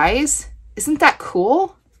binding, you guys. Isn't that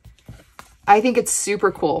cool? I think it's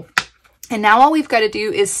super cool. And now all we've got to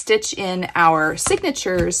do is stitch in our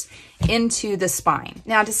signatures into the spine.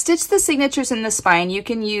 Now to stitch the signatures in the spine, you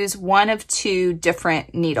can use one of two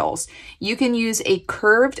different needles. You can use a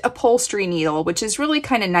curved upholstery needle, which is really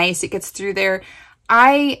kind of nice. It gets through there.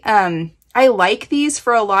 I like these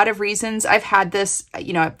for a lot of reasons. I've had this,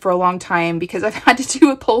 you know, for a long time because I've had to do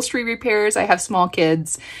upholstery repairs. I have small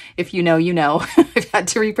kids. If you know, you know. I've had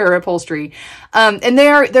to repair upholstery. And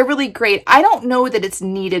they're really great. I don't know that it's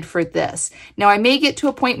needed for this. Now, I may get to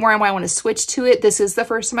a point where I might want to switch to it. This is the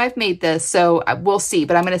first time I've made this, so we'll see.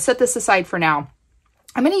 But I'm going to set this aside for now.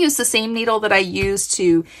 I'm going to use the same needle that I used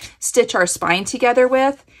to stitch our spine together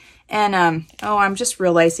with. And, oh, I'm just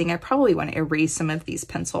realizing I probably want to erase some of these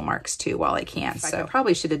pencil marks too while I can. So I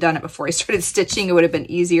probably should have done it before I started stitching. It would have been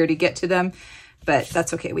easier to get to them, but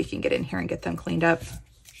that's okay. We can get in here and get them cleaned up.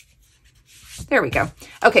 There we go.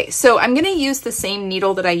 Okay, so I'm going to use the same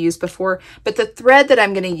needle that I used before, but the thread that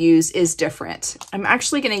I'm going to use is different. I'm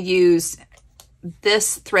actually going to use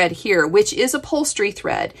this thread here, which is upholstery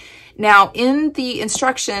thread. Now, in the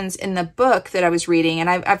instructions in the book that I was reading, and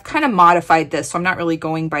I've kind of modified this, so I'm not really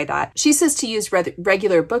going by that. She says to use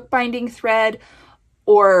regular bookbinding thread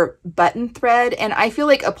or button thread, and I feel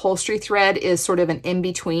like upholstery thread is sort of an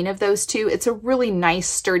in-between of those two. It's a really nice,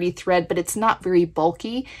 sturdy thread, but it's not very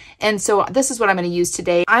bulky, and so this is what I'm going to use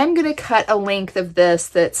today. I'm going to cut a length of this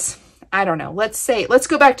that's, I don't know, let's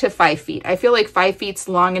go back to 5 feet. I feel like 5 feet's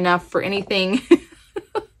long enough for anything.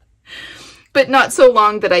 But not so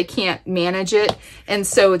long that I can't manage it. And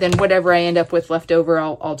so then whatever I end up with left over,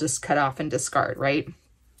 I'll just cut off and discard, right?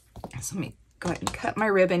 So let me go ahead and cut my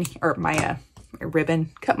ribbon, or my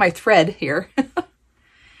cut my thread here.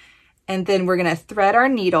 And then we're gonna thread our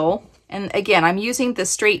needle. And again, I'm using the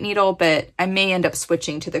straight needle, but I may end up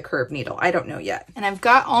switching to the curved needle. I don't know yet. And I've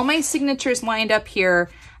got all my signatures lined up here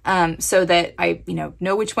so that I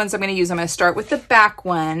know which ones I'm gonna use. I'm gonna start with the back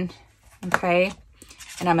one, okay?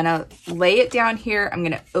 And I'm going to lay it down here. I'm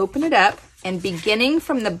going to open it up, and beginning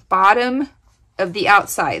from the bottom of the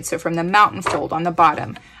outside, so from the mountain fold on the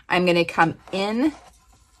bottom, I'm going to come in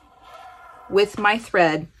with my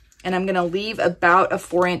thread, and I'm going to leave about a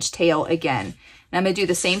 4-inch tail again. And I'm going to do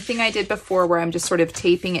the same thing I did before, where I'm just sort of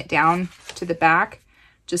taping it down to the back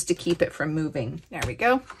just to keep it from moving. There we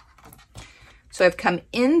go. So I've come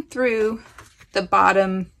in through the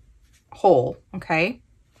bottom hole, okay?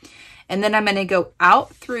 And then I'm going to go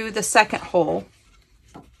out through the second hole.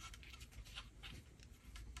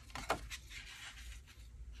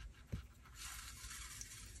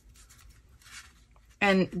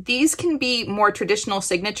 And these can be more traditional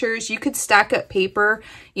signatures. You could stack up paper.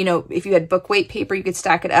 You know, if you had book weight paper, you could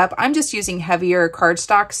stack it up. I'm just using heavier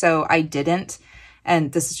cardstock, so I didn't.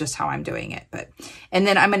 And this is just how I'm doing it. And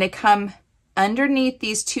then I'm going to come underneath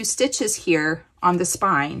these 2 stitches here on the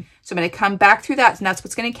spine. So I'm going to come back through that, and that's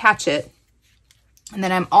what's going to catch it. And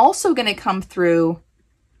then I'm also going to come through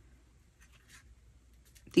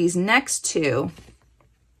these next 2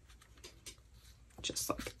 just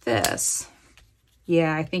like this.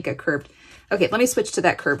 Yeah, I think a curved. Okay, let me switch to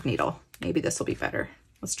that curved needle. Maybe this will be better.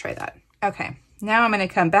 Let's try that. Okay, now I'm going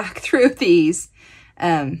to come back through these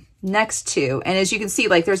next two. And as you can see,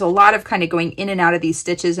 like there's a lot of kind of going in and out of these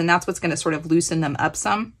stitches, and that's what's going to sort of loosen them up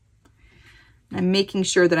some. I'm making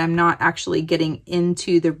sure that I'm not actually getting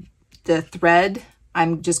into the thread.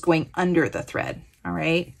 I'm just going under the thread. All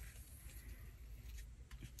right.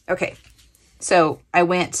 Okay. So I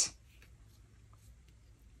went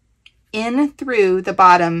in through the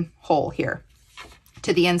bottom hole here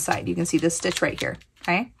to the inside. You can see this stitch right here.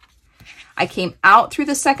 Okay. I came out through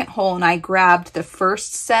the second hole and I grabbed the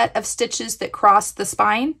first set of stitches that crossed the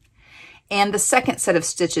spine and the second set of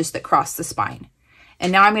stitches that crossed the spine.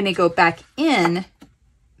 And now I'm going to go back in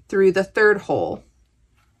through the third hole,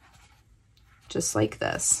 just like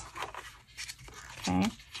this. Okay.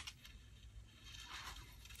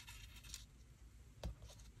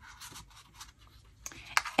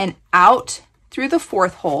 And out through the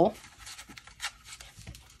fourth hole.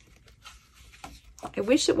 I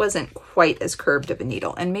wish it wasn't quite as curved of a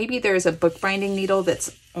needle, and maybe there's a bookbinding needle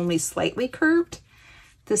that's only slightly curved.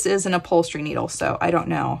 This is an upholstery needle, so I don't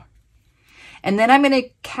know. And then I'm going to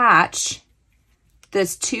catch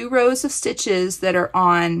this 2 rows of stitches that are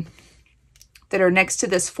next to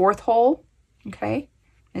this fourth hole. Okay.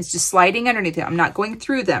 And it's just sliding underneath them. I'm not going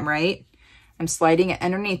through them, right? I'm sliding it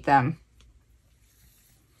underneath them.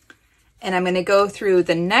 And I'm going to go through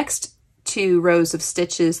the next 2 rows of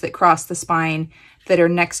stitches that cross the spine that are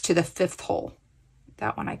next to the fifth hole.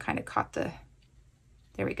 That one I kind of caught there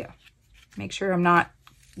we go. Make sure I'm not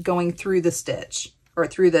going through the stitch or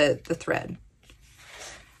through the thread.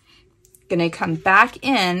 Gonna come back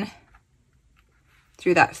in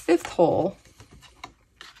through that fifth hole.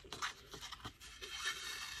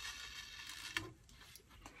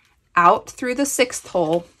 Out through the sixth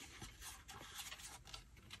hole.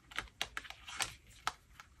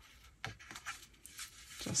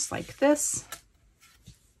 Just like this.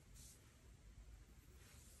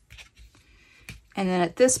 And then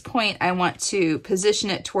at this point, I want to position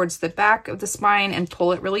it towards the back of the spine and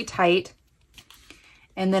pull it really tight.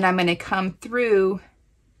 And then I'm going to come through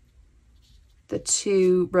the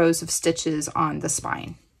 2 rows of stitches on the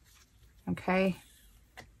spine. Okay.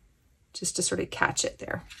 Just to sort of catch it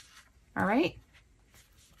there. All right.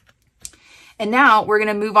 And now we're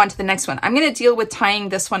going to move on to the next one. I'm going to deal with tying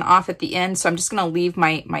this one off at the end. So I'm just going to leave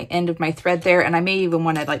my end of my thread there. And I may even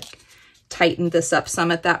want to like tighten this up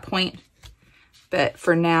some at that point. But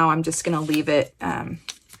for now, I'm just going to leave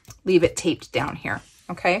it taped down here.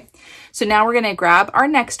 Okay. So now we're going to grab our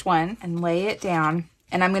next one and lay it down.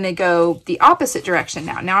 And I'm going to go the opposite direction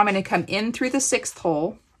now. Now I'm going to come in through the sixth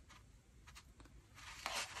hole.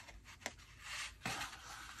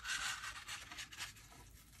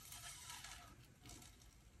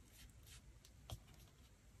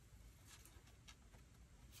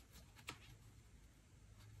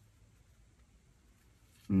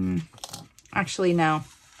 Actually, no.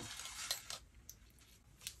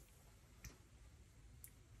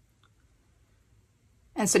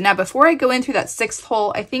 And so now before I go in through that sixth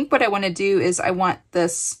hole, I think what I want to do is I want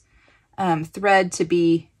this thread to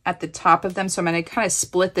be at the top of them. So I'm going to kind of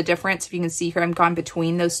split the difference. If you can see here, I'm gone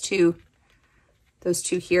between those two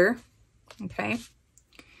here. Okay.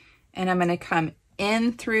 And I'm going to come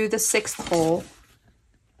in through the sixth hole.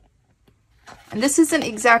 And this isn't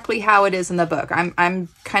exactly how it is in the book. I'm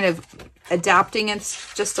kind of adapting it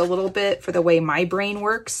just a little bit for the way my brain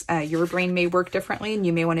works. Your brain may work differently and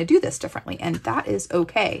you may want to do this differently, and that is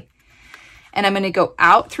okay. And I'm going to go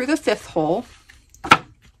out through the fifth hole.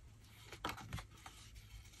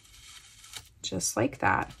 Just like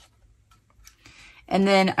that. And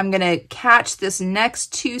then I'm going to catch this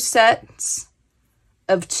next 2 sets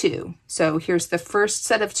of 2. So here's the first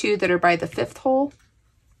set of 2 that are by the fifth hole.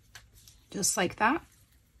 Just like that.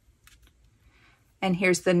 And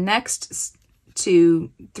here's the next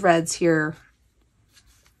 2 threads here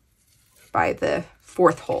by the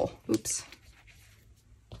fourth hole. Oops.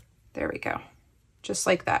 There we go. Just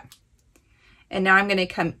like that. And now I'm going to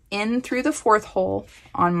come in through the fourth hole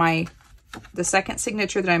on the second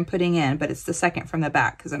signature that I'm putting in, but it's the second from the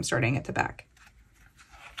back because I'm starting at the back.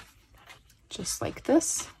 Just like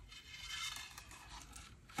this.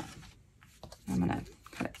 I'm going to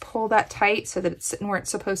kind of pull that tight so that it's sitting where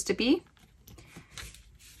it's supposed to be.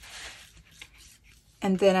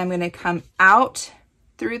 And then I'm going to come out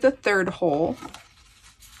through the third hole.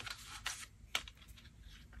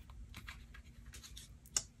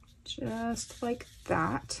 Just like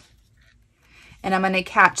that. And I'm going to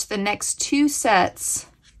catch the next 2 sets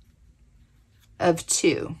of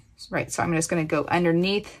 2. Right, so I'm just going to go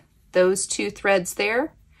underneath those 2 threads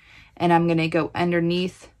there, and I'm going to go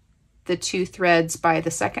underneath the 2 threads by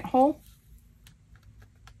the second hole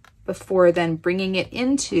before then bringing it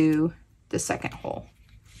into the second hole.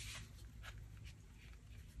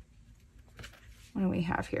 What do we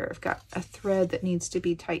have here? I've got a thread that needs to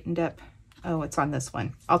be tightened up. Oh, it's on this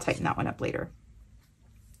one. I'll tighten that one up later.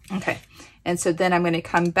 Okay, and so then I'm going to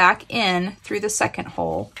come back in through the second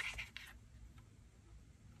hole.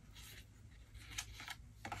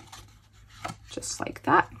 Just like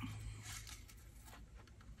that.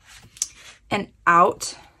 And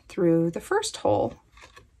out through the first hole.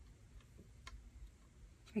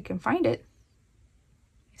 If I can find it.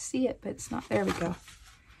 I see it, but it's not. There we go.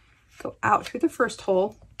 Go out through the first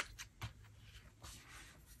hole.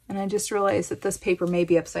 And I just realized that this paper may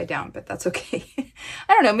be upside down, but that's okay.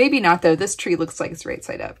 I don't know, maybe not though. This tree looks like it's right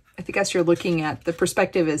side up. I guess you're looking at, the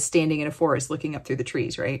perspective is standing in a forest looking up through the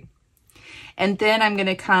trees, right? And then I'm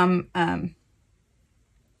gonna come,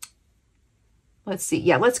 let's see,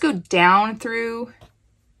 yeah, let's go down through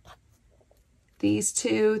these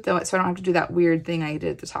 2, though, so I don't have to do that weird thing I did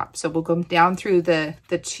at the top. So we'll go down through the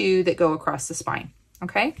 2 that go across the spine,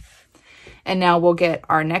 okay? And now we'll get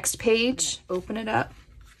our next page, open it up.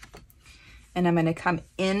 And I'm going to come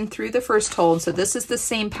in through the first hole. So this is the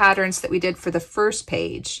same patterns that we did for the first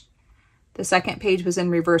page. The second page was in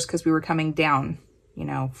reverse because we were coming down, you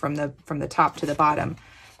know, from the top to the bottom.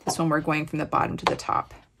 This one we're going from the bottom to the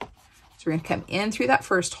top. So we're going to come in through that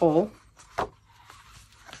first hole,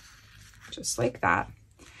 just like that,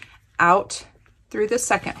 out through the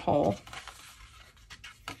second hole,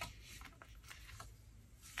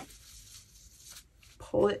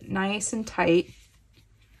 pull it nice and tight.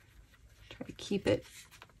 To keep it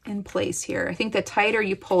in place here. I think the tighter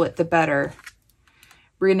you pull it, the better.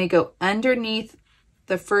 We're going to go underneath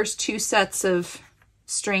the first 2 sets of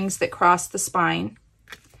strings that cross the spine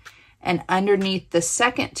and underneath the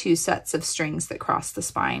second 2 sets of strings that cross the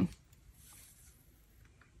spine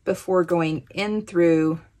before going in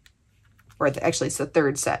through, or actually it's the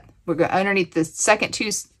third set. We're going underneath the second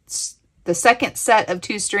set of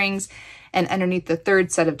 2 strings and underneath the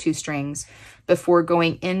third set of 2 strings before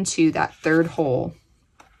going into that third hole,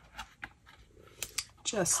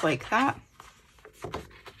 just like that.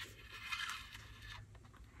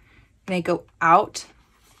 And I go out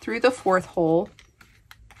through the fourth hole,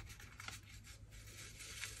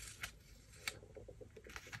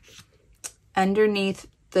 underneath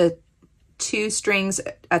the 2 strings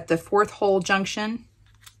at the fourth hole junction,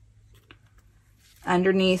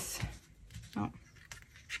 underneath,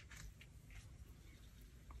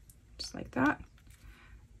 like that,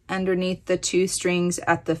 underneath the 2 strings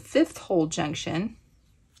at the 5th hole junction.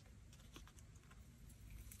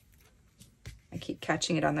 I keep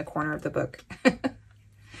catching it on the corner of the book.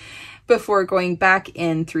 Before going back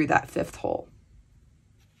in through that 5th hole.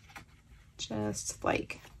 Just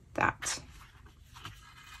like that.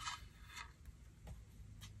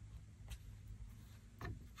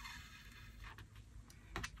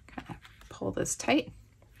 Kind of pull this tight.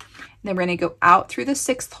 Then we're going to go out through the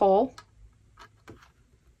 6th hole,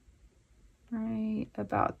 right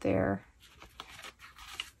about there.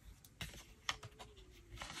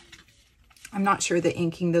 I'm not sure that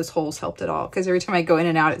inking those holes helped at all because every time I go in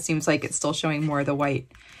and out, it seems like it's still showing more of the white.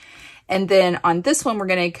 And then on this one, we're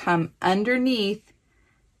going to come underneath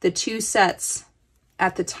the 2 sets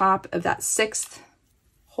at the top of that 6th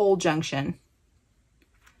hole junction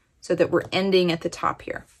so that we're ending at the top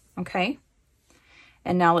here, okay?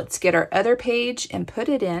 And now let's get our other page and put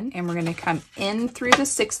it in, and we're going to come in through the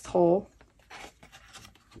 6th hole.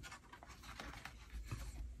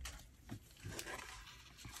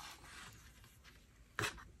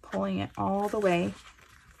 Pulling it all the way.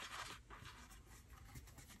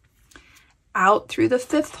 Out through the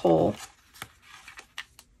 5th hole.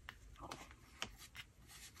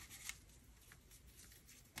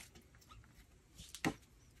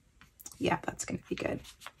 Yeah, that's going to be good.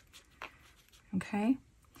 Okay,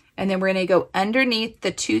 and then we're going to go underneath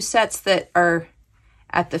the 2 sets that are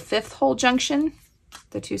at the 5th hole junction,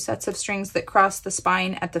 the 2 sets of strings that cross the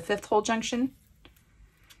spine at the 5th hole junction,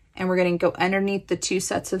 and we're going to go underneath the 2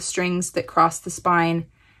 sets of strings that cross the spine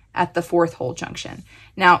at the 4th hole junction.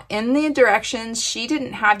 Now, in the directions, she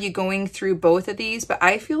didn't have you going through both of these, but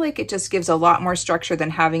I feel like it just gives a lot more structure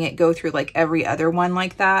than having it go through like every other one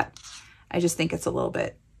like that. I just think it's a little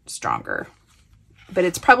bit stronger. But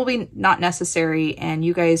it's probably not necessary, and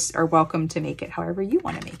you guys are welcome to make it however you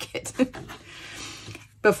want to make it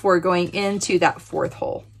before going into that 4th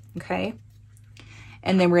hole, okay?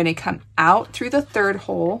 And then we're going to come out through the 3rd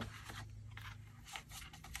hole.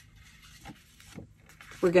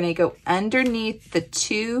 We're going to go underneath the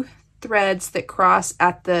 2 threads that cross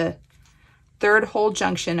at the third hole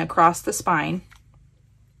junction across the spine.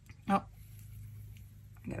 Oh,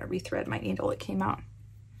 I gotta rethread my needle, it came out.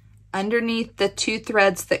 Underneath the 2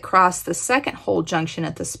 threads that cross the second hole junction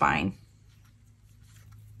at the spine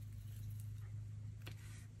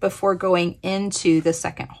before going into the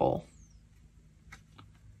second hole.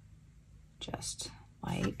 Just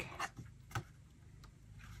like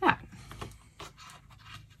that.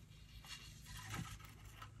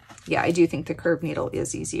 Yeah, I do think the curved needle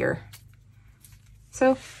is easier.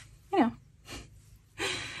 So, you know,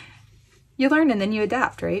 you learn and then you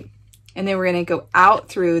adapt, right? And then we're going to go out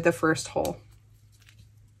through the first hole.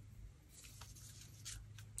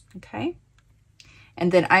 Okay.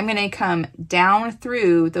 And then I'm going to come down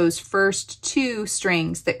through those first 2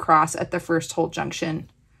 strings that cross at the first hole junction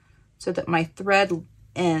so that my thread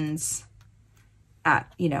ends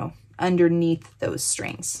at, you know, underneath those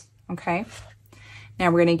strings. Okay. Now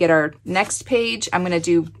we're going to get our next page. I'm going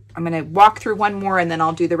to walk through one more and then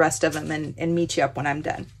I'll do the rest of them and meet you up when I'm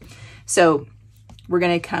done. So we're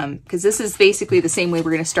going to come, because this is basically the same way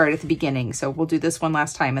we're going to start at the beginning. So we'll do this one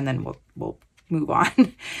last time and then we'll move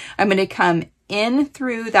on. I'm going to come in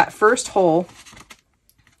through that first hole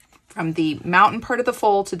from the mountain part of the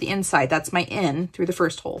fold to the inside. That's my in through the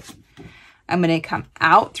first hole. I'm going to come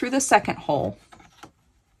out through the second hole.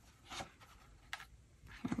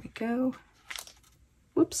 There we go.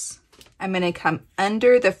 Whoops. I'm going to come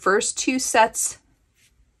under the first 2 sets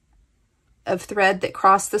of thread that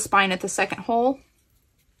cross the spine at the second hole.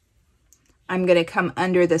 I'm going to come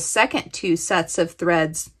under the second 2 sets of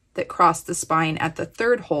threads that cross the spine at the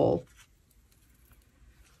third hole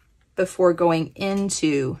before going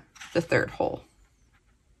into the third hole.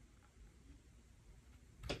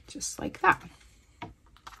 Just like that.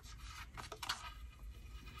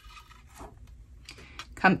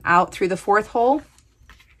 Come out through the fourth hole.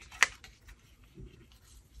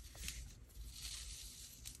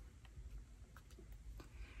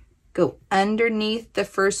 Go underneath the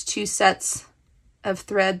first 2 sets of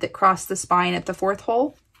thread that cross the spine at the fourth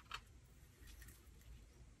hole.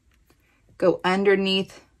 Go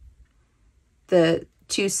underneath the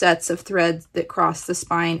 2 sets of threads that cross the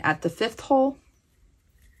spine at the fifth hole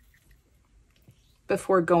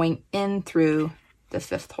before going in through the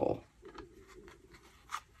fifth hole.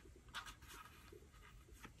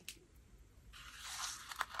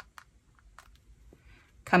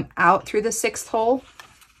 Come out through the sixth hole.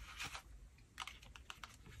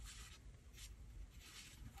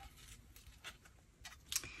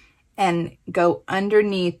 And go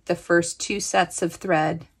underneath the first 2 sets of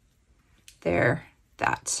thread there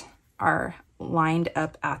that are lined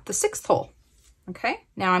up at the sixth hole. Okay,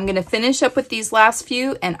 now I'm going to finish up with these last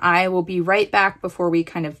few and I will be right back before we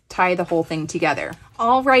kind of tie the whole thing together.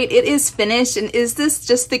 All right, it is finished, and is this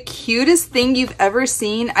just the cutest thing you've ever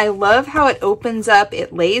seen? I love how it opens up,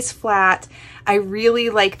 it lays flat. I really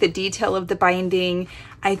like the detail of the binding.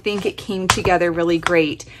 I think it came together really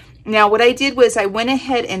great. Now what I did was I went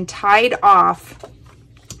ahead and tied off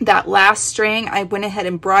that last string. I went ahead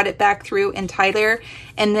and brought it back through and tied there,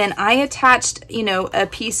 and then I attached, you know, a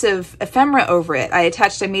piece of ephemera over it. I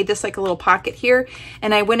made this like a little pocket here,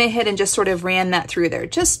 and I went ahead and just sort of ran that through there,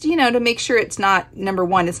 just, you know, to make sure it's not, number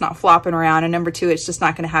one, it's not flopping around, and number two, it's just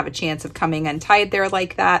not going to have a chance of coming untied there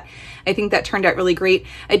like that. I think that turned out really great.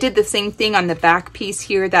 I did the same thing on the back piece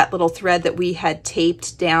here, that little thread that we had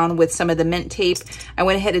taped down with some of the mint tape. I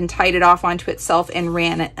went ahead and tied it off onto itself and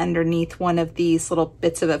ran it underneath one of these little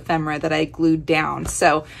bits of ephemera that I glued down.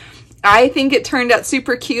 So I think it turned out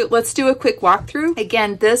super cute. Let's do a quick walkthrough.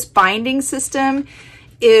 Again, this binding system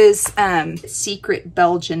is Secret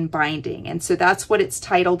Belgian Binding. And so that's what it's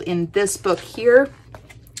titled in this book here,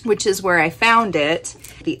 which is where I found it.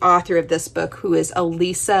 The author of this book, who is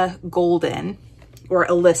Elisa Golden, or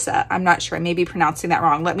Alyssa, I'm not sure, I may be pronouncing that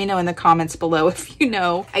wrong. Let me know in the comments below if you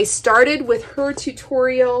know. I started with her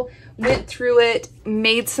tutorial, went through it,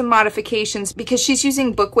 made some modifications because she's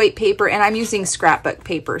using book weight paper and I'm using scrapbook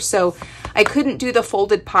paper. So I couldn't do the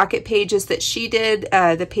folded pocket pages that she did.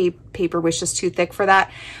 The paper was just too thick for that.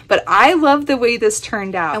 But I love the way this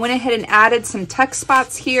turned out. I went ahead and added some tuck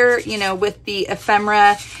spots here, you know, with the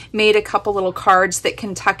ephemera, made a couple little cards that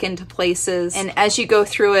can tuck into places. And as you go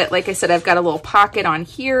through it, like I said, I've got a little pocket on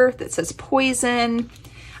here that says poison.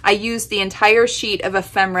 I used the entire sheet of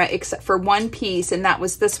ephemera except for one piece, and that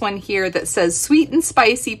was this one here that says sweet and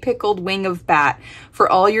spicy pickled wing of bat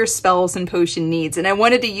for all your spells and potion needs. And I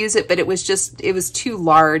wanted to use it, but it was too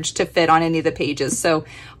large to fit on any of the pages. So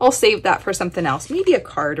I'll save that for something else, maybe a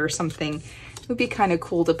card or something. It would be kind of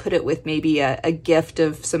cool to put it with maybe a gift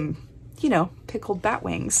of some, you know, pickled bat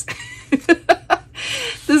wings.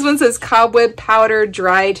 This one says cobweb powder,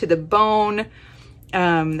 dry to the bone.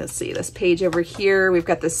 Let's see, this page over here, we've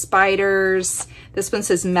got the spiders. This one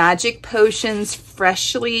says magic potions,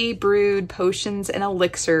 freshly brewed potions and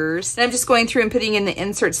elixirs. And I'm just going through and putting in the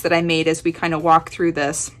inserts that I made as we kind of walk through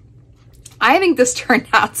this. I think this turned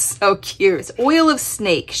out so cute. It's oil of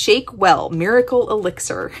snake, shake well, miracle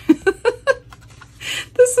elixir.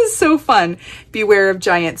 This is so fun. Beware of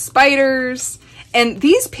giant spiders. And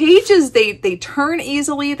these pages, they turn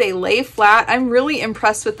easily, they lay flat. I'm really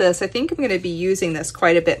impressed with this. I think I'm going to be using this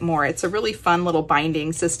quite a bit more. It's a really fun little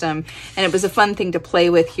binding system, and it was a fun thing to play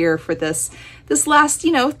with here for this last,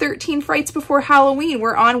 13 frights before Halloween.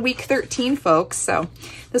 We're on week 13, folks. So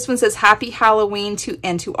this one says, happy Halloween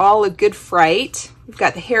to all a good fright. We've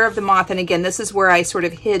got the hair of the moth, and again, this is where I sort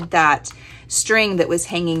of hid that string that was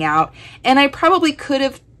hanging out. And I probably could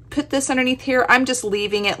have put this underneath here. I'm just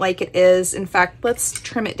leaving it like it is. In fact, let's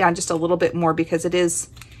trim it down just a little bit more because it is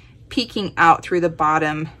peeking out through the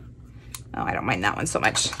bottom. Oh, I don't mind that one so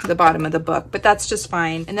much, the bottom of the book, but that's just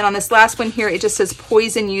fine. And then on this last one here, it just says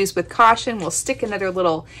poison used with caution. We'll stick another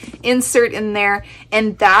little insert in there.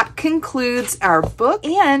 And that concludes our book,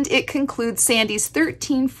 and it concludes Sandy's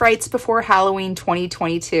 13 Frights Before Halloween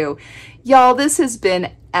 2022. Y'all, this has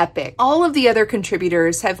been epic. All of the other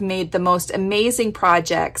contributors have made the most amazing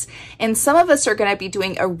projects, and some of us are going to be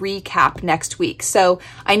doing a recap next week. So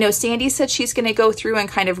I know Sandy said she's going to go through and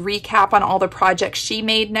kind of recap on all the projects she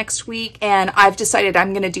made next week, and I've decided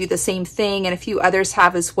I'm going to do the same thing, and a few others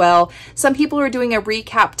have as well. Some people are doing a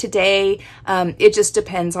recap today. It just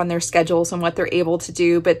depends on their schedules and what they're able to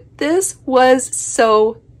do, but this was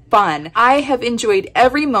so fun. I have enjoyed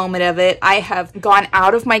every moment of it. I have gone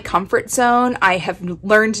out of my comfort zone. I have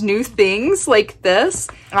learned new things like this.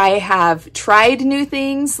 I have tried new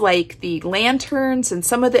things like the lanterns and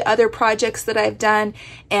some of the other projects that I've done,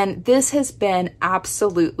 and this has been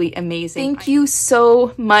absolutely amazing. Thank you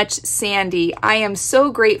so much, Sandy. I am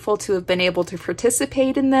so grateful to have been able to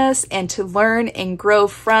participate in this and to learn and grow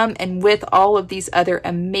from and with all of these other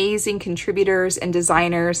amazing contributors and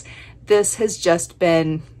designers. This has just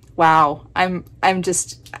been wow. I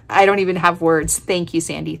don't even have words. Thank you,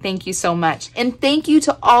 Sandy. Thank you so much. And thank you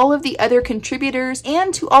to all of the other contributors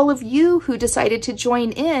and to all of you who decided to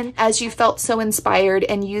join in as you felt so inspired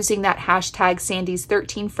and using that hashtag Sandy's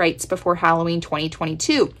 13 Frights Before Halloween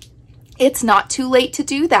 2022. It's not too late to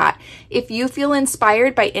do that. If you feel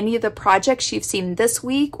inspired by any of the projects you've seen this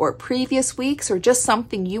week or previous weeks, or just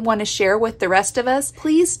something you want to share with the rest of us,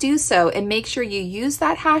 please do so and make sure you use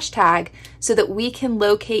that hashtag so that we can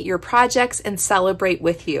locate your projects and celebrate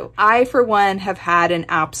with you. I, for one, have had an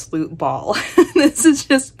absolute ball. This has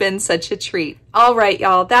just been such a treat. All right,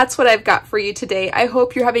 y'all, that's what I've got for you today. I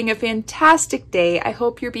hope you're having a fantastic day. I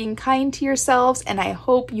hope you're being kind to yourselves, and I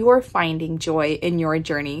hope you're finding joy in your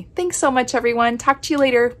journey. Thanks so much, everyone. Talk to you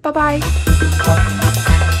later. Bye-bye.